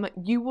 and I'm like,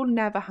 you will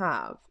never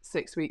have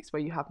 6 weeks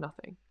where you have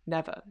nothing.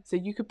 Never. So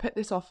you could put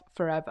this off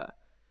forever.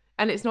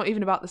 And it's not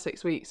even about the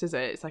 6 weeks, is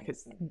it? It's like,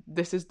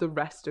 this is the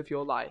rest of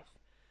your life.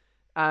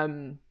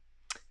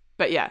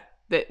 But yeah,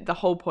 the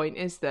whole point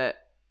is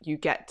that you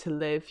get to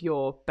live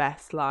your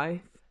best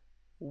life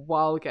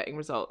while getting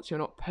results. You're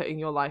not putting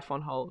your life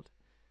on hold.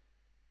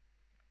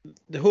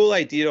 The whole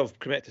idea of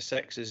commit to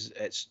 6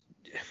 is,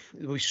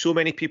 so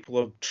many people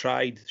have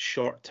tried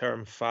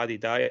short-term faddy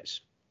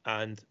diets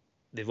and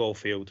they've all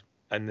failed.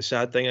 And the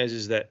sad thing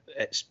is that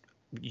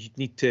you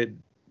need to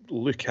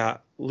look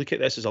at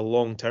this as a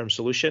long-term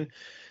solution.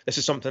 This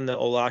is something that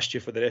will last you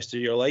for the rest of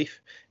your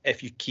life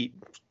if you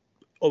keep.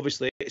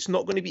 Obviously, it's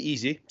not going to be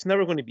easy. It's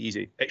never going to be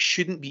easy. It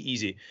shouldn't be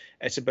easy.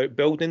 It's about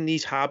building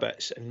these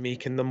habits and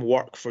making them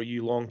work for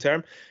you long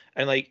term.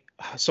 And like,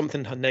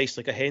 something nice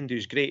like a hen do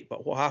is great,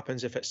 but what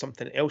happens if it's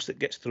something else that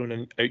gets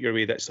thrown out your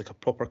way that's like a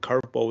proper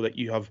curveball that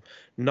you have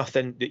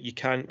nothing, that you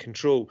can't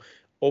control?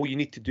 All you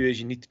need to do is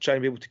you need to try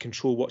and be able to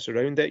control what's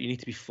around it. You need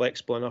to be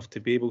flexible enough to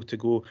be able to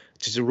go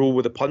to roll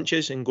with the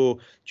punches and go,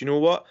 do you know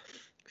what?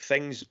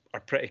 Things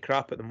are pretty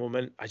crap at the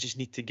moment. I just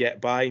need to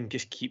get by and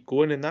just keep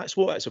going. And that's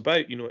what it's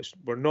about. You know,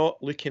 we're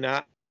not looking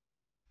at,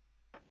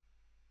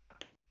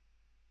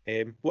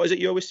 what is it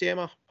you always say,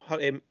 Emma?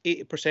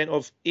 80%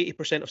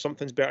 of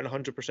something's better than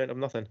 100% of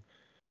nothing.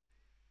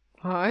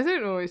 Oh, I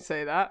don't always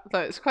say that,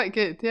 but it's quite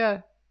good. Yeah.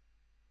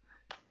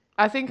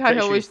 I think I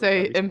always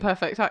say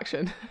imperfect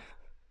action.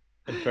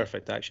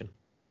 Imperfect action.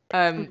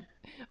 On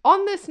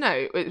this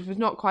note, it was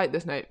not quite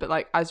this note, but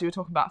like, as you were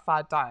talking about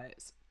fad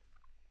diets,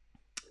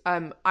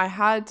 I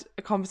had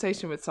a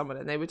conversation with someone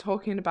and they were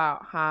talking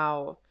about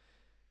how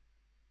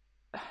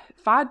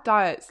fad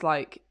diets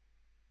like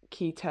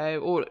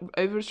keto or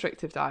over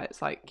restrictive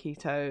diets like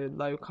keto,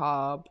 low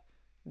carb,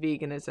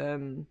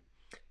 veganism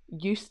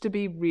used to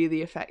be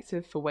really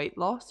effective for weight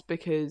loss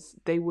because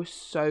they were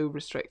so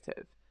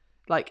restrictive.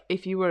 Like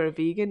if you were a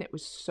vegan, it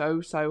was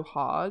so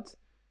hard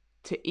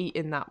to eat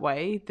in that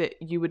way that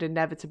you would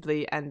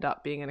inevitably end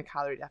up being in a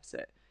calorie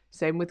deficit.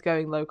 Same with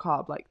going low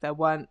carb. Like there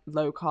weren't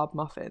low carb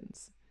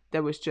muffins.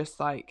 There was just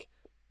like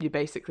you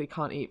basically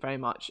can't eat very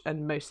much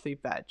and mostly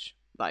veg.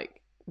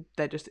 Like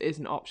there just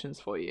isn't options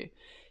for you.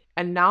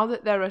 And now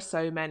that there are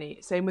so many,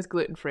 same with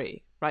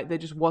gluten-free, right? There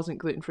just wasn't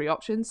gluten-free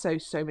options.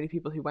 So many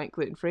people who went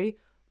gluten-free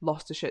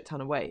lost a shit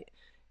ton of weight.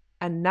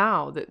 And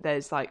now that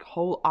there's like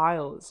whole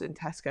aisles in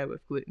Tesco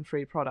of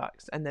gluten-free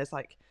products and there's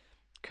like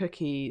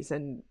cookies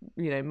and,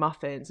 you know,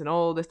 muffins and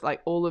all this,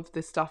 like all of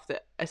this stuff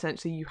that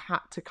essentially you had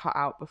to cut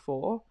out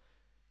before,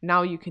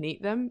 now you can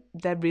eat them.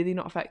 They're really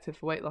not effective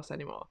for weight loss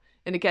anymore.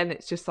 And again,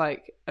 it's just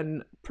like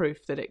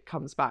proof that it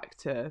comes back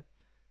to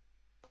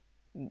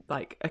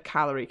like a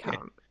calorie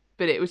count.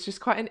 But it was just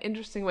quite an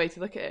interesting way to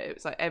look at it. It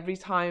was like every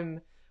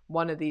time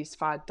one of these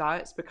fad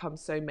diets becomes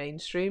so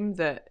mainstream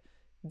that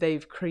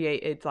they've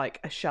created like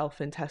a shelf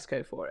in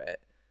Tesco for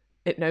it,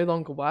 it no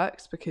longer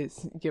works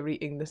because you're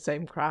eating the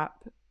same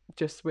crap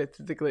just with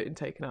the gluten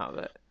taken out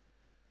of it.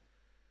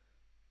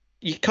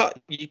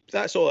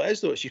 That's all it is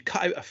though. It's you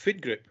cut out a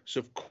food group. So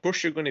of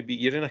course you're in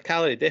a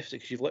calorie deficit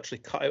because you've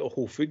literally cut out a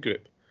whole food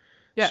group.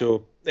 Yeah.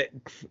 So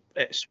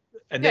it's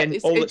then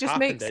all that's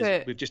happened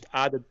is we've just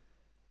added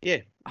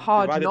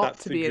hard not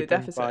to be in a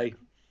deficit.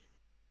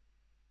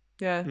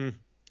 Yeah.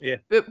 Yeah.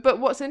 But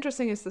what's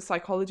interesting is the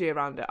psychology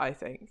around it, I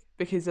think,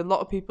 because a lot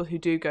of people who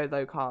do go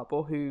low carb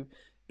or who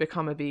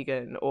become a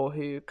vegan or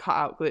who cut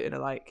out gluten are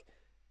like,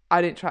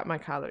 I didn't track my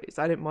calories.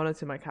 I didn't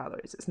monitor my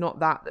calories. It's not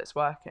that that's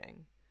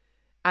working.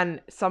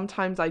 And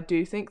sometimes I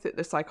do think that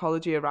the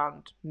psychology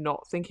around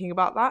not thinking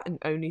about that and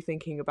only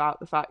thinking about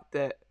the fact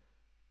that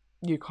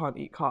you can't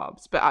eat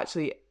carbs, but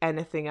actually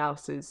anything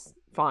else is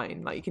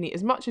fine. Like you can eat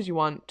as much as you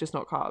want, just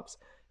not carbs.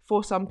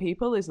 For some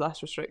people is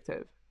less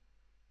restrictive,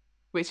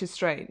 which is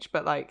strange.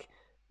 But like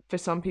for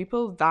some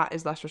people, that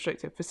is less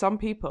restrictive. For some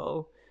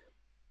people,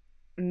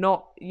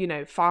 not, you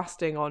know,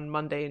 fasting on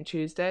Monday and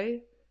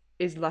Tuesday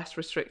is less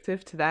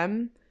restrictive to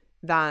them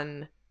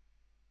than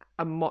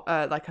a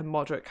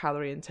moderate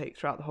calorie intake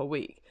throughout the whole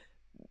week.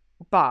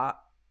 But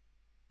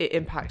it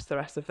impacts the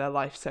rest of their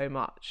life so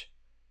much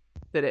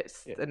that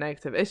it's a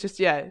negative. It's just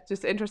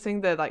just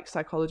interesting the like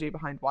psychology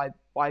behind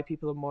why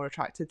people are more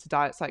attracted to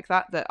diets like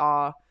that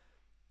are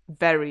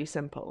very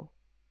simple,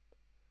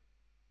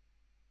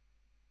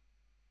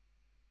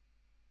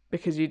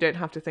 because you don't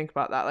have to think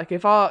about that. Like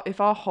if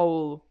our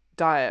whole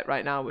diet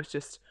right now was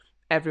just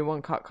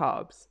everyone cut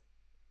carbs,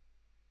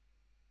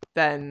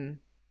 then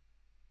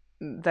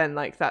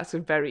like that's a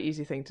very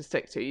easy thing to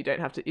stick to. You don't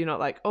have to, you're not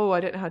like, oh,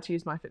 I don't know how to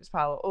use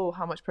MyFitnessPal, or oh,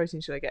 how much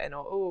protein should I get in,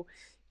 or oh,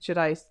 should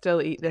I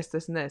still eat this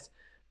and this.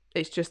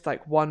 It's just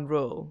like one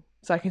rule.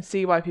 So I can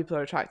see why people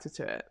are attracted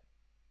to it.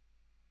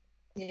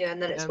 Yeah,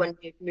 and then it's when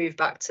you move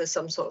back to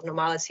some sort of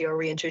normality or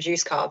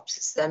reintroduce carbs,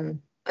 it's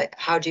then like,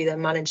 how do you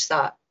then manage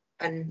that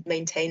and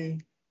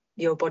maintain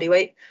your body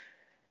weight?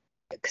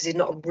 Because you've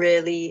not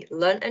really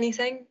learnt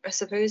anything, I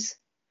suppose.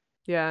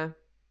 Yeah.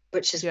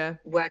 Which is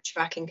where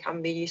tracking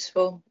can be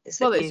useful. It's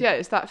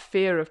that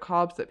fear of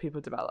carbs that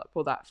people develop,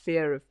 or that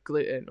fear of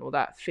gluten, or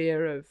that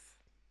fear of,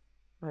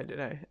 I don't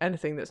know,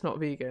 anything that's not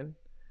vegan.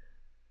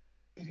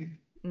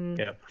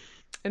 Yeah.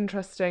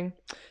 Interesting.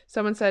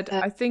 Someone said,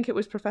 I think it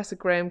was Professor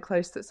Graham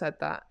Close that said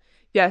that.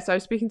 Yes, I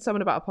was speaking to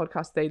someone about a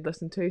podcast they'd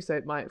listened to, so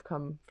it might have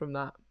come from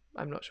that.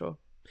 I'm not sure.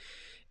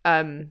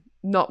 Not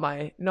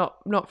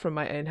from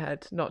my own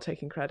head, not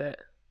taking credit.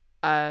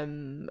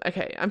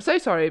 Okay, I'm so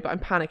sorry, but I'm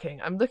panicking.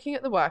 I'm looking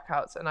at the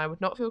workouts and I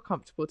would not feel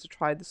comfortable to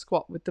try the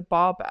squat with the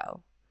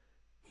barbell.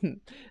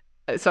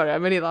 Sorry,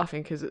 I'm only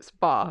laughing because it's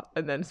bar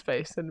and then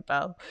space and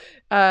bell.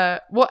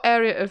 What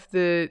area of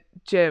the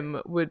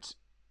gym would...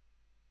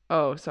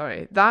 Oh,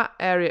 sorry. That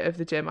area of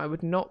the gym I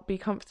would not be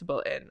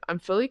comfortable in. I'm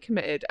fully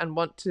committed and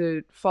want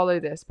to follow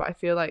this, but I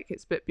feel like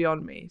it's a bit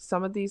beyond me.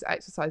 Some of these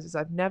exercises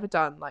I've never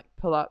done, like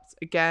pull-ups,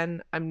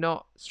 again, I'm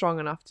not strong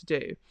enough to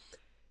do.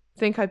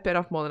 Think I've bit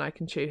off more than I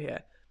can chew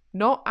here.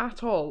 Not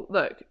at all.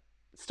 Look,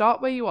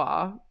 start where you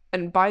are,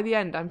 and by the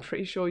end, I'm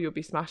pretty sure you'll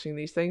be smashing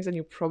these things and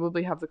you'll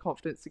probably have the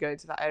confidence to go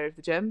into that area of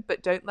the gym,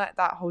 but don't let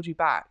that hold you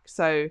back.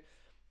 So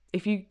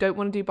if you don't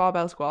want to do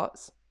barbell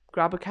squats,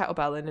 grab a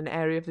kettlebell in an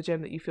area of the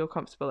gym that you feel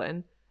comfortable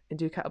in and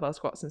do kettlebell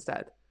squats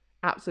instead.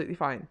 Absolutely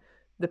fine.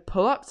 The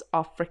pull-ups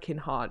are freaking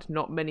hard.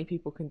 Not many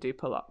people can do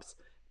pull-ups,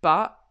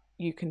 but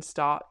you can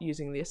start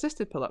using the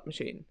assisted pull-up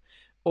machine,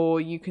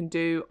 or you can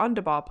do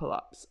underbar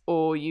pull-ups,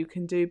 or you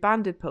can do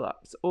banded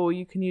pull-ups, or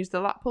you can use the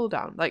lat pull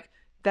down. Like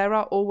there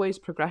are always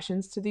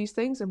progressions to these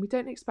things, and we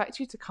don't expect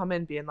you to come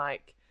in being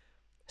like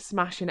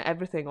smashing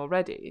everything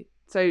already.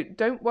 So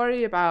don't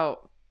worry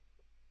about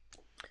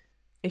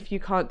if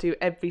you can't do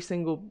every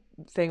single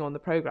thing on the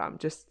program.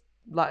 Just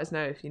let us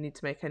know if you need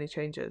to make any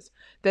changes.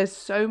 There's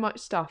so much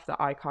stuff that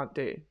I can't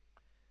do.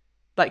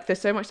 Like,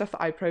 there's so much stuff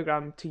that I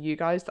program to you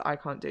guys that I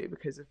can't do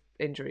because of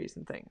injuries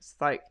and things.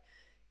 Like,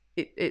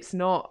 it's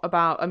not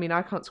about, I mean,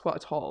 I can't squat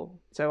at all,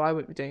 so I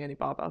won't be doing any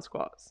barbell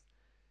squats.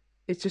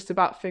 It's just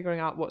about figuring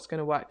out what's going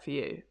to work for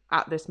you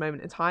at this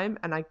moment in time.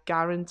 And I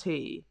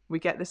guarantee, we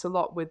get this a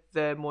lot with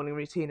the morning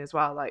routine as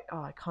well. Like,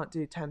 oh, I can't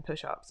do 10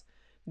 push-ups.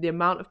 The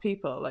amount of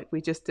people, like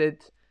we just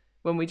did,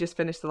 when we just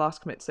finished the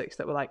last Commit 6,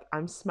 that were like,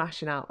 I'm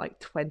smashing out like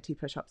 20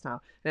 push-ups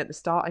now. And at the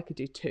start, I could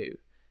do 2.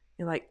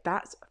 You're like,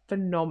 that's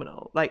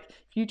phenomenal. Like,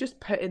 if you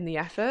just put in the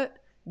effort,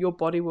 your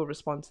body will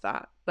respond to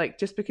that. Like,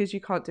 just because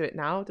you can't do it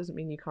now doesn't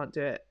mean you can't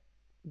do it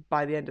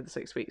by the end of the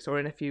 6 weeks or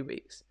in a few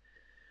weeks.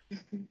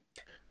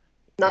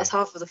 That's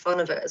half of the fun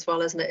of it as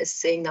well, isn't it? Is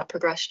seeing that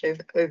progression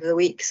over the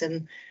weeks.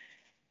 And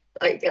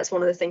like, that's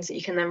one of the things that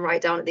you can then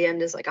write down at the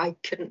end is like, I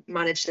couldn't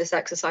manage this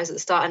exercise at the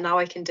start and now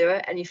I can do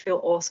it. And you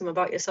feel awesome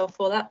about yourself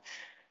for that.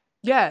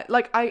 Yeah,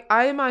 like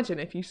I imagine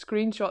if you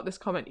screenshot this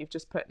comment you've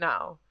just put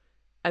now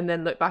and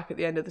then look back at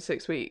the end of the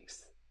 6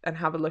 weeks and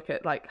have a look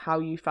at like how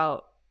you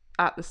felt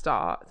at the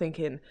start,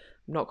 thinking, I'm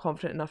not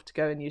confident enough to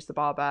go and use the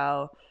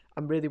barbell,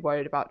 I'm really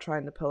worried about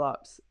trying the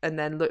pull-ups, and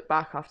then look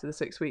back after the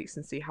 6 weeks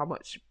and see how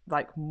much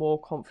like more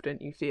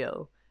confident you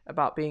feel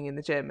about being in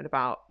the gym and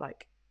about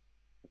like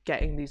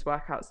getting these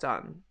workouts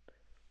done.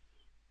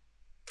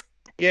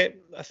 Yeah,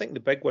 I think the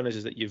big one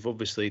is that you've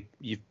obviously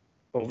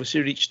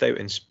reached out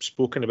and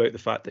spoken about the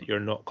fact that you're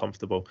not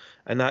comfortable,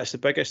 and that's the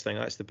biggest thing.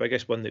 That's the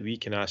biggest one that we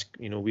can ask.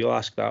 You know, we'll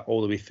ask that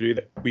all the way through,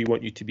 that we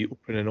want you to be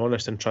open and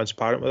honest and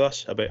transparent with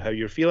us about how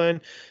you're feeling,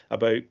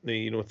 about the,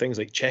 you know, things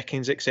like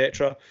check-ins,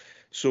 etc.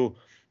 So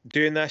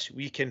doing this,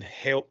 we can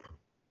help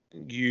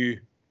you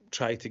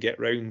try to get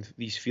around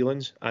these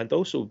feelings, and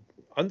also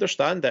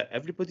understand that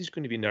everybody's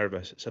going to be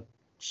nervous.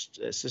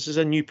 This is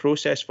a new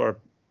process for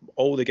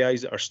all the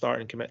guys that are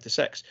starting Commit to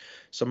 6,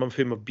 some of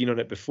whom have been on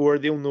it before.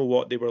 They'll know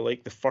what they were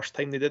like the first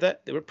time they did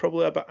it. They were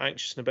probably a bit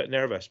anxious and a bit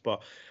nervous,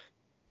 but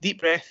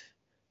deep breath,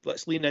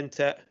 let's lean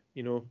into it.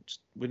 You know,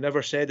 we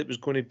never said it was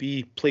going to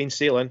be plain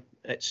sailing.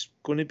 It's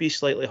going to be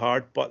slightly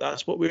hard, but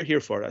that's what we're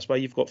here for. That's why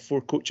you've got 4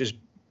 coaches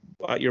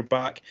at your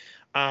back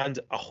and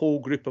a whole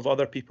group of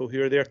other people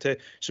who are there to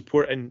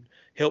support and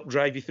help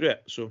drive you through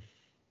it. So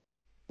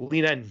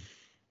lean in.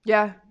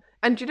 Yeah.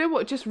 And you know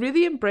what? Just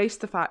really embrace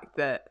the fact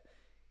that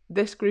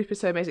this group is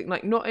so amazing.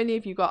 Like, not only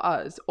have you got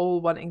us all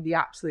wanting the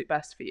absolute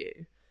best for you,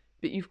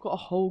 but you've got a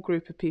whole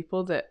group of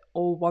people that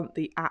all want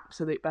the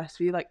absolute best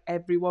for you. Like,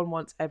 everyone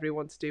wants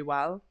everyone to do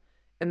well.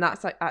 And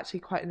that's like actually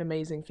quite an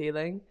amazing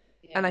feeling.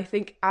 Yeah. And I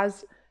think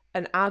as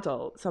an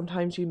adult,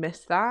 sometimes you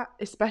miss that,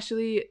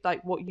 especially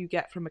like what you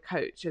get from a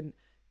coach. And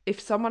if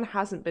someone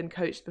hasn't been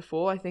coached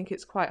before, I think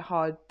it's quite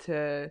hard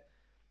to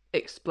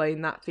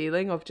explain that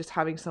feeling of just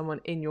having someone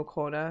in your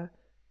corner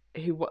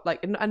who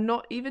like, and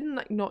not even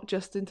like, not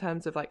just in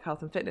terms of like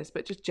health and fitness,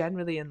 but just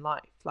generally in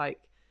life.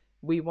 Like,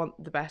 we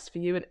want the best for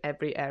you in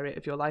every area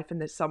of your life, and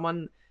there's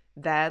someone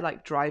there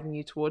like driving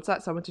you towards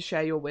that, someone to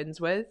share your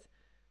wins with.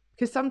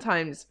 Because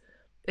sometimes,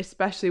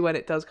 especially when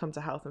it does come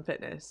to health and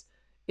fitness,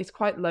 it's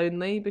quite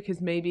lonely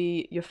because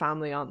maybe your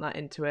family aren't that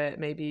into it,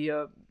 maybe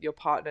your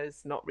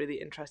partner's not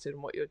really interested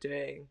in what you're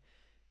doing,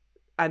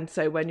 and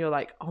so when you're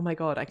like, oh my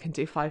god, I can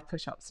do 5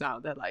 push-ups now,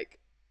 they're like,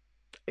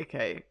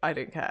 okay, I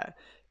don't care.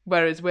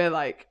 Whereas we're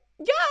like,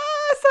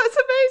 yes, that's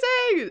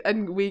amazing,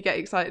 and we get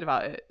excited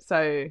about it.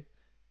 So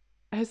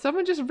has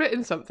someone just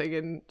written something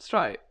in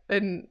Stripe?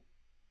 And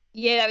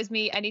yeah, that was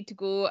me. I need to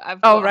go.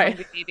 I've got a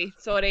hungry baby.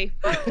 Sorry.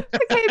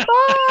 Okay,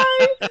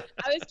 bye.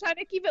 I was trying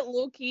to keep it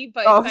low key,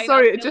 but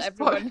sorry, it just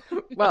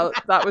well,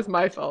 that was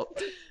my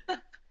fault.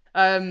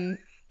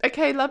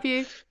 Okay, love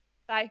you.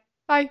 Bye.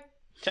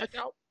 Ciao,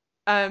 ciao.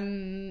 I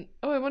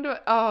wonder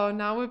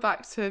now we're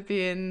back to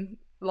being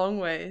long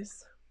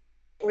ways.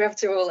 We have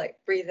to all like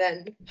breathe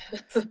in.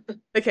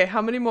 Okay,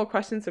 how many more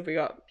questions have we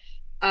got?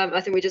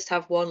 I think we just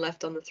have one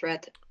left on the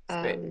thread.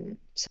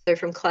 So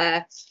from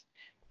Claire,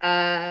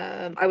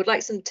 I would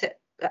like some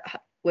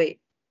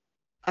wait,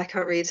 I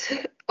can't read.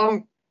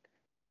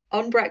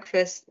 on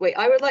breakfast. Wait,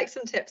 I would like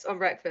some tips on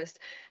breakfast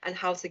and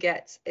how to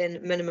get in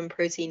minimum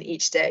protein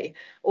each day.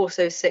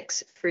 Also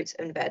 6 fruits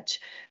and veg.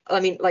 I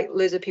mean, like,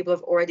 loads of people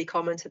have already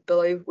commented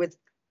below with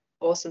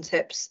awesome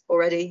tips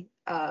already.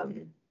 So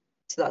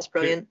that's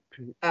brilliant.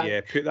 Put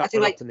that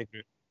one up in the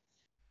group.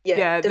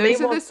 Yeah,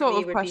 those are the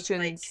sort of questions.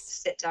 Like,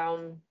 sit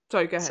down.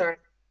 Sorry, go ahead. Sorry.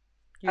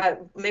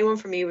 Main one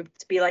for me would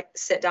be like,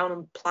 sit down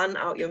and plan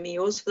out your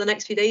meals for the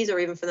next few days or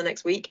even for the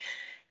next week,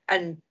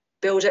 and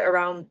build it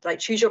around, like,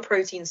 choose your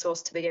protein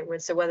source to begin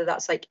with. So whether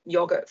that's like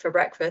yogurt for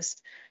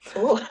breakfast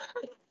or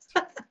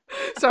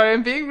sorry,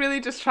 I'm being really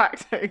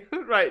distracting.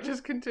 Right,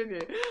 just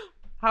continue.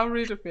 How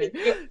rude of me.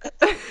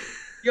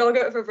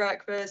 Yogurt for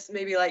breakfast,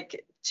 maybe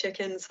like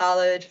chicken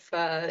salad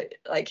for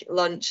like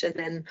lunch, and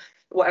then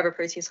whatever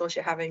protein source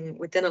you're having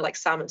with dinner, like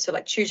salmon. So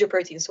like, choose your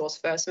protein source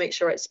first, make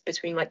sure it's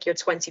between like your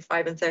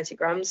 25 and 30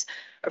 grams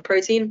of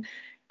protein,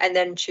 and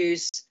then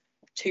choose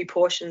 2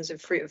 portions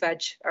of fruit and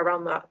veg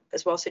around that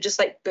as well. So just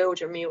like build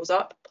your meals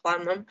up,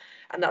 plan them,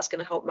 and that's going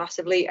to help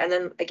massively. And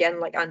then again,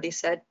 like Andy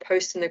said,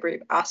 post in the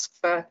group, ask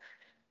for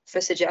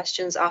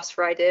suggestions, ask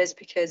for ideas,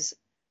 because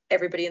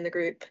everybody in the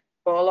group,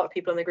 or a lot of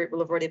people in the group, will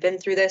have already been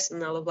through this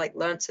and they'll have like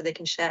learned, so they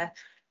can share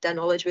their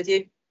knowledge with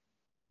you.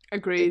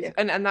 Agreed. Yeah.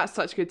 And that's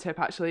such a good tip,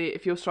 actually.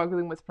 If you're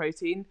struggling with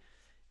protein,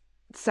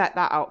 set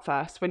that out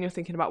first. When you're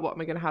thinking about what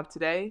am I going to have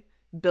today,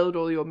 build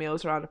all your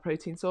meals around a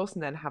protein source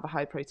and then have a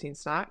high protein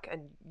snack.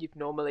 And you've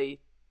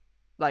normally,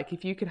 like,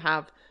 if you can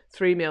have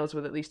 3 meals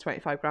with at least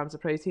 25 grams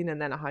of protein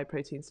and then a high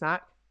protein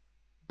snack,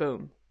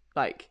 boom,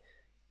 like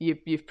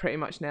you've pretty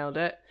much nailed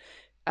it.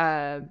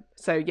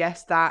 So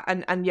yes, that,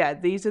 and yeah,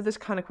 these are the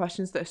kind of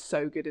questions that are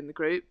so good in the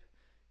group,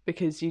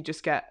 because you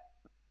just get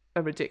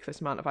a ridiculous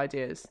amount of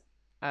ideas.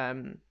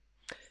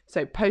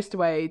 So post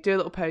away, do a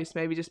little post,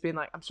 maybe just being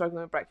like, I'm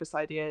struggling with breakfast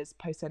ideas,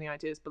 post any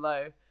ideas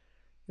below.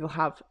 You'll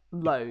have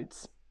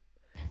loads.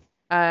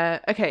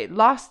 Okay,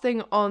 last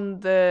thing on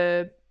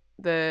the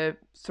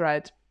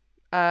thread.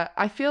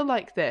 I feel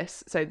like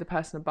this, so the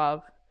person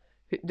above,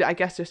 I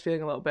guess just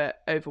feeling a little bit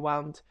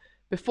overwhelmed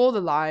before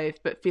the live,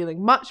 but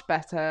feeling much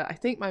better. I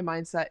think my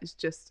mindset is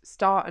just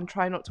start and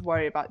try not to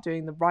worry about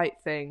doing the right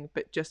thing,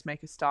 but just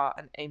make a start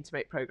and aim to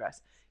make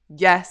progress.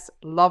 Yes,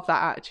 love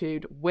that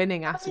attitude,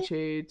 winning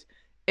attitude,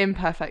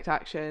 imperfect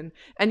action.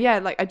 And yeah,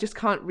 like I just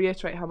can't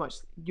reiterate how much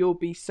you'll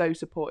be so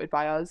supported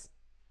by us.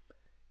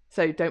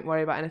 So don't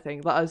worry about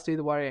anything. Let us do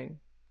the worrying.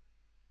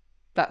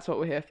 That's what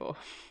we're here for.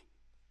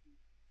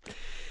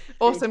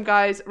 Awesome,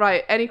 guys.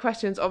 Right, any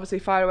questions, obviously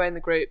fire away in the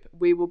group.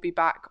 We will be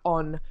back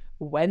on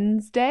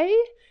Wednesday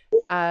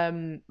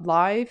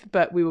live,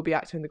 but we will be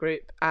active in the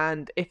group.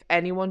 And if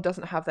anyone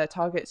doesn't have their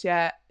targets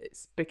yet,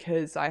 it's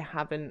because I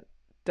haven't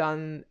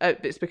done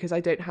it's because I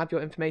don't have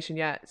your information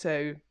yet.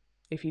 So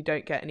if you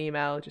don't get an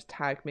email, just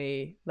tag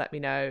me, let me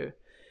know,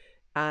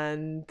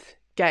 and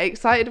get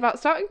excited about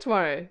starting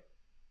tomorrow.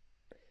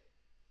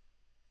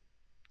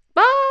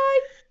 Bye.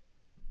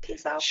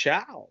 Peace out.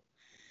 Ciao.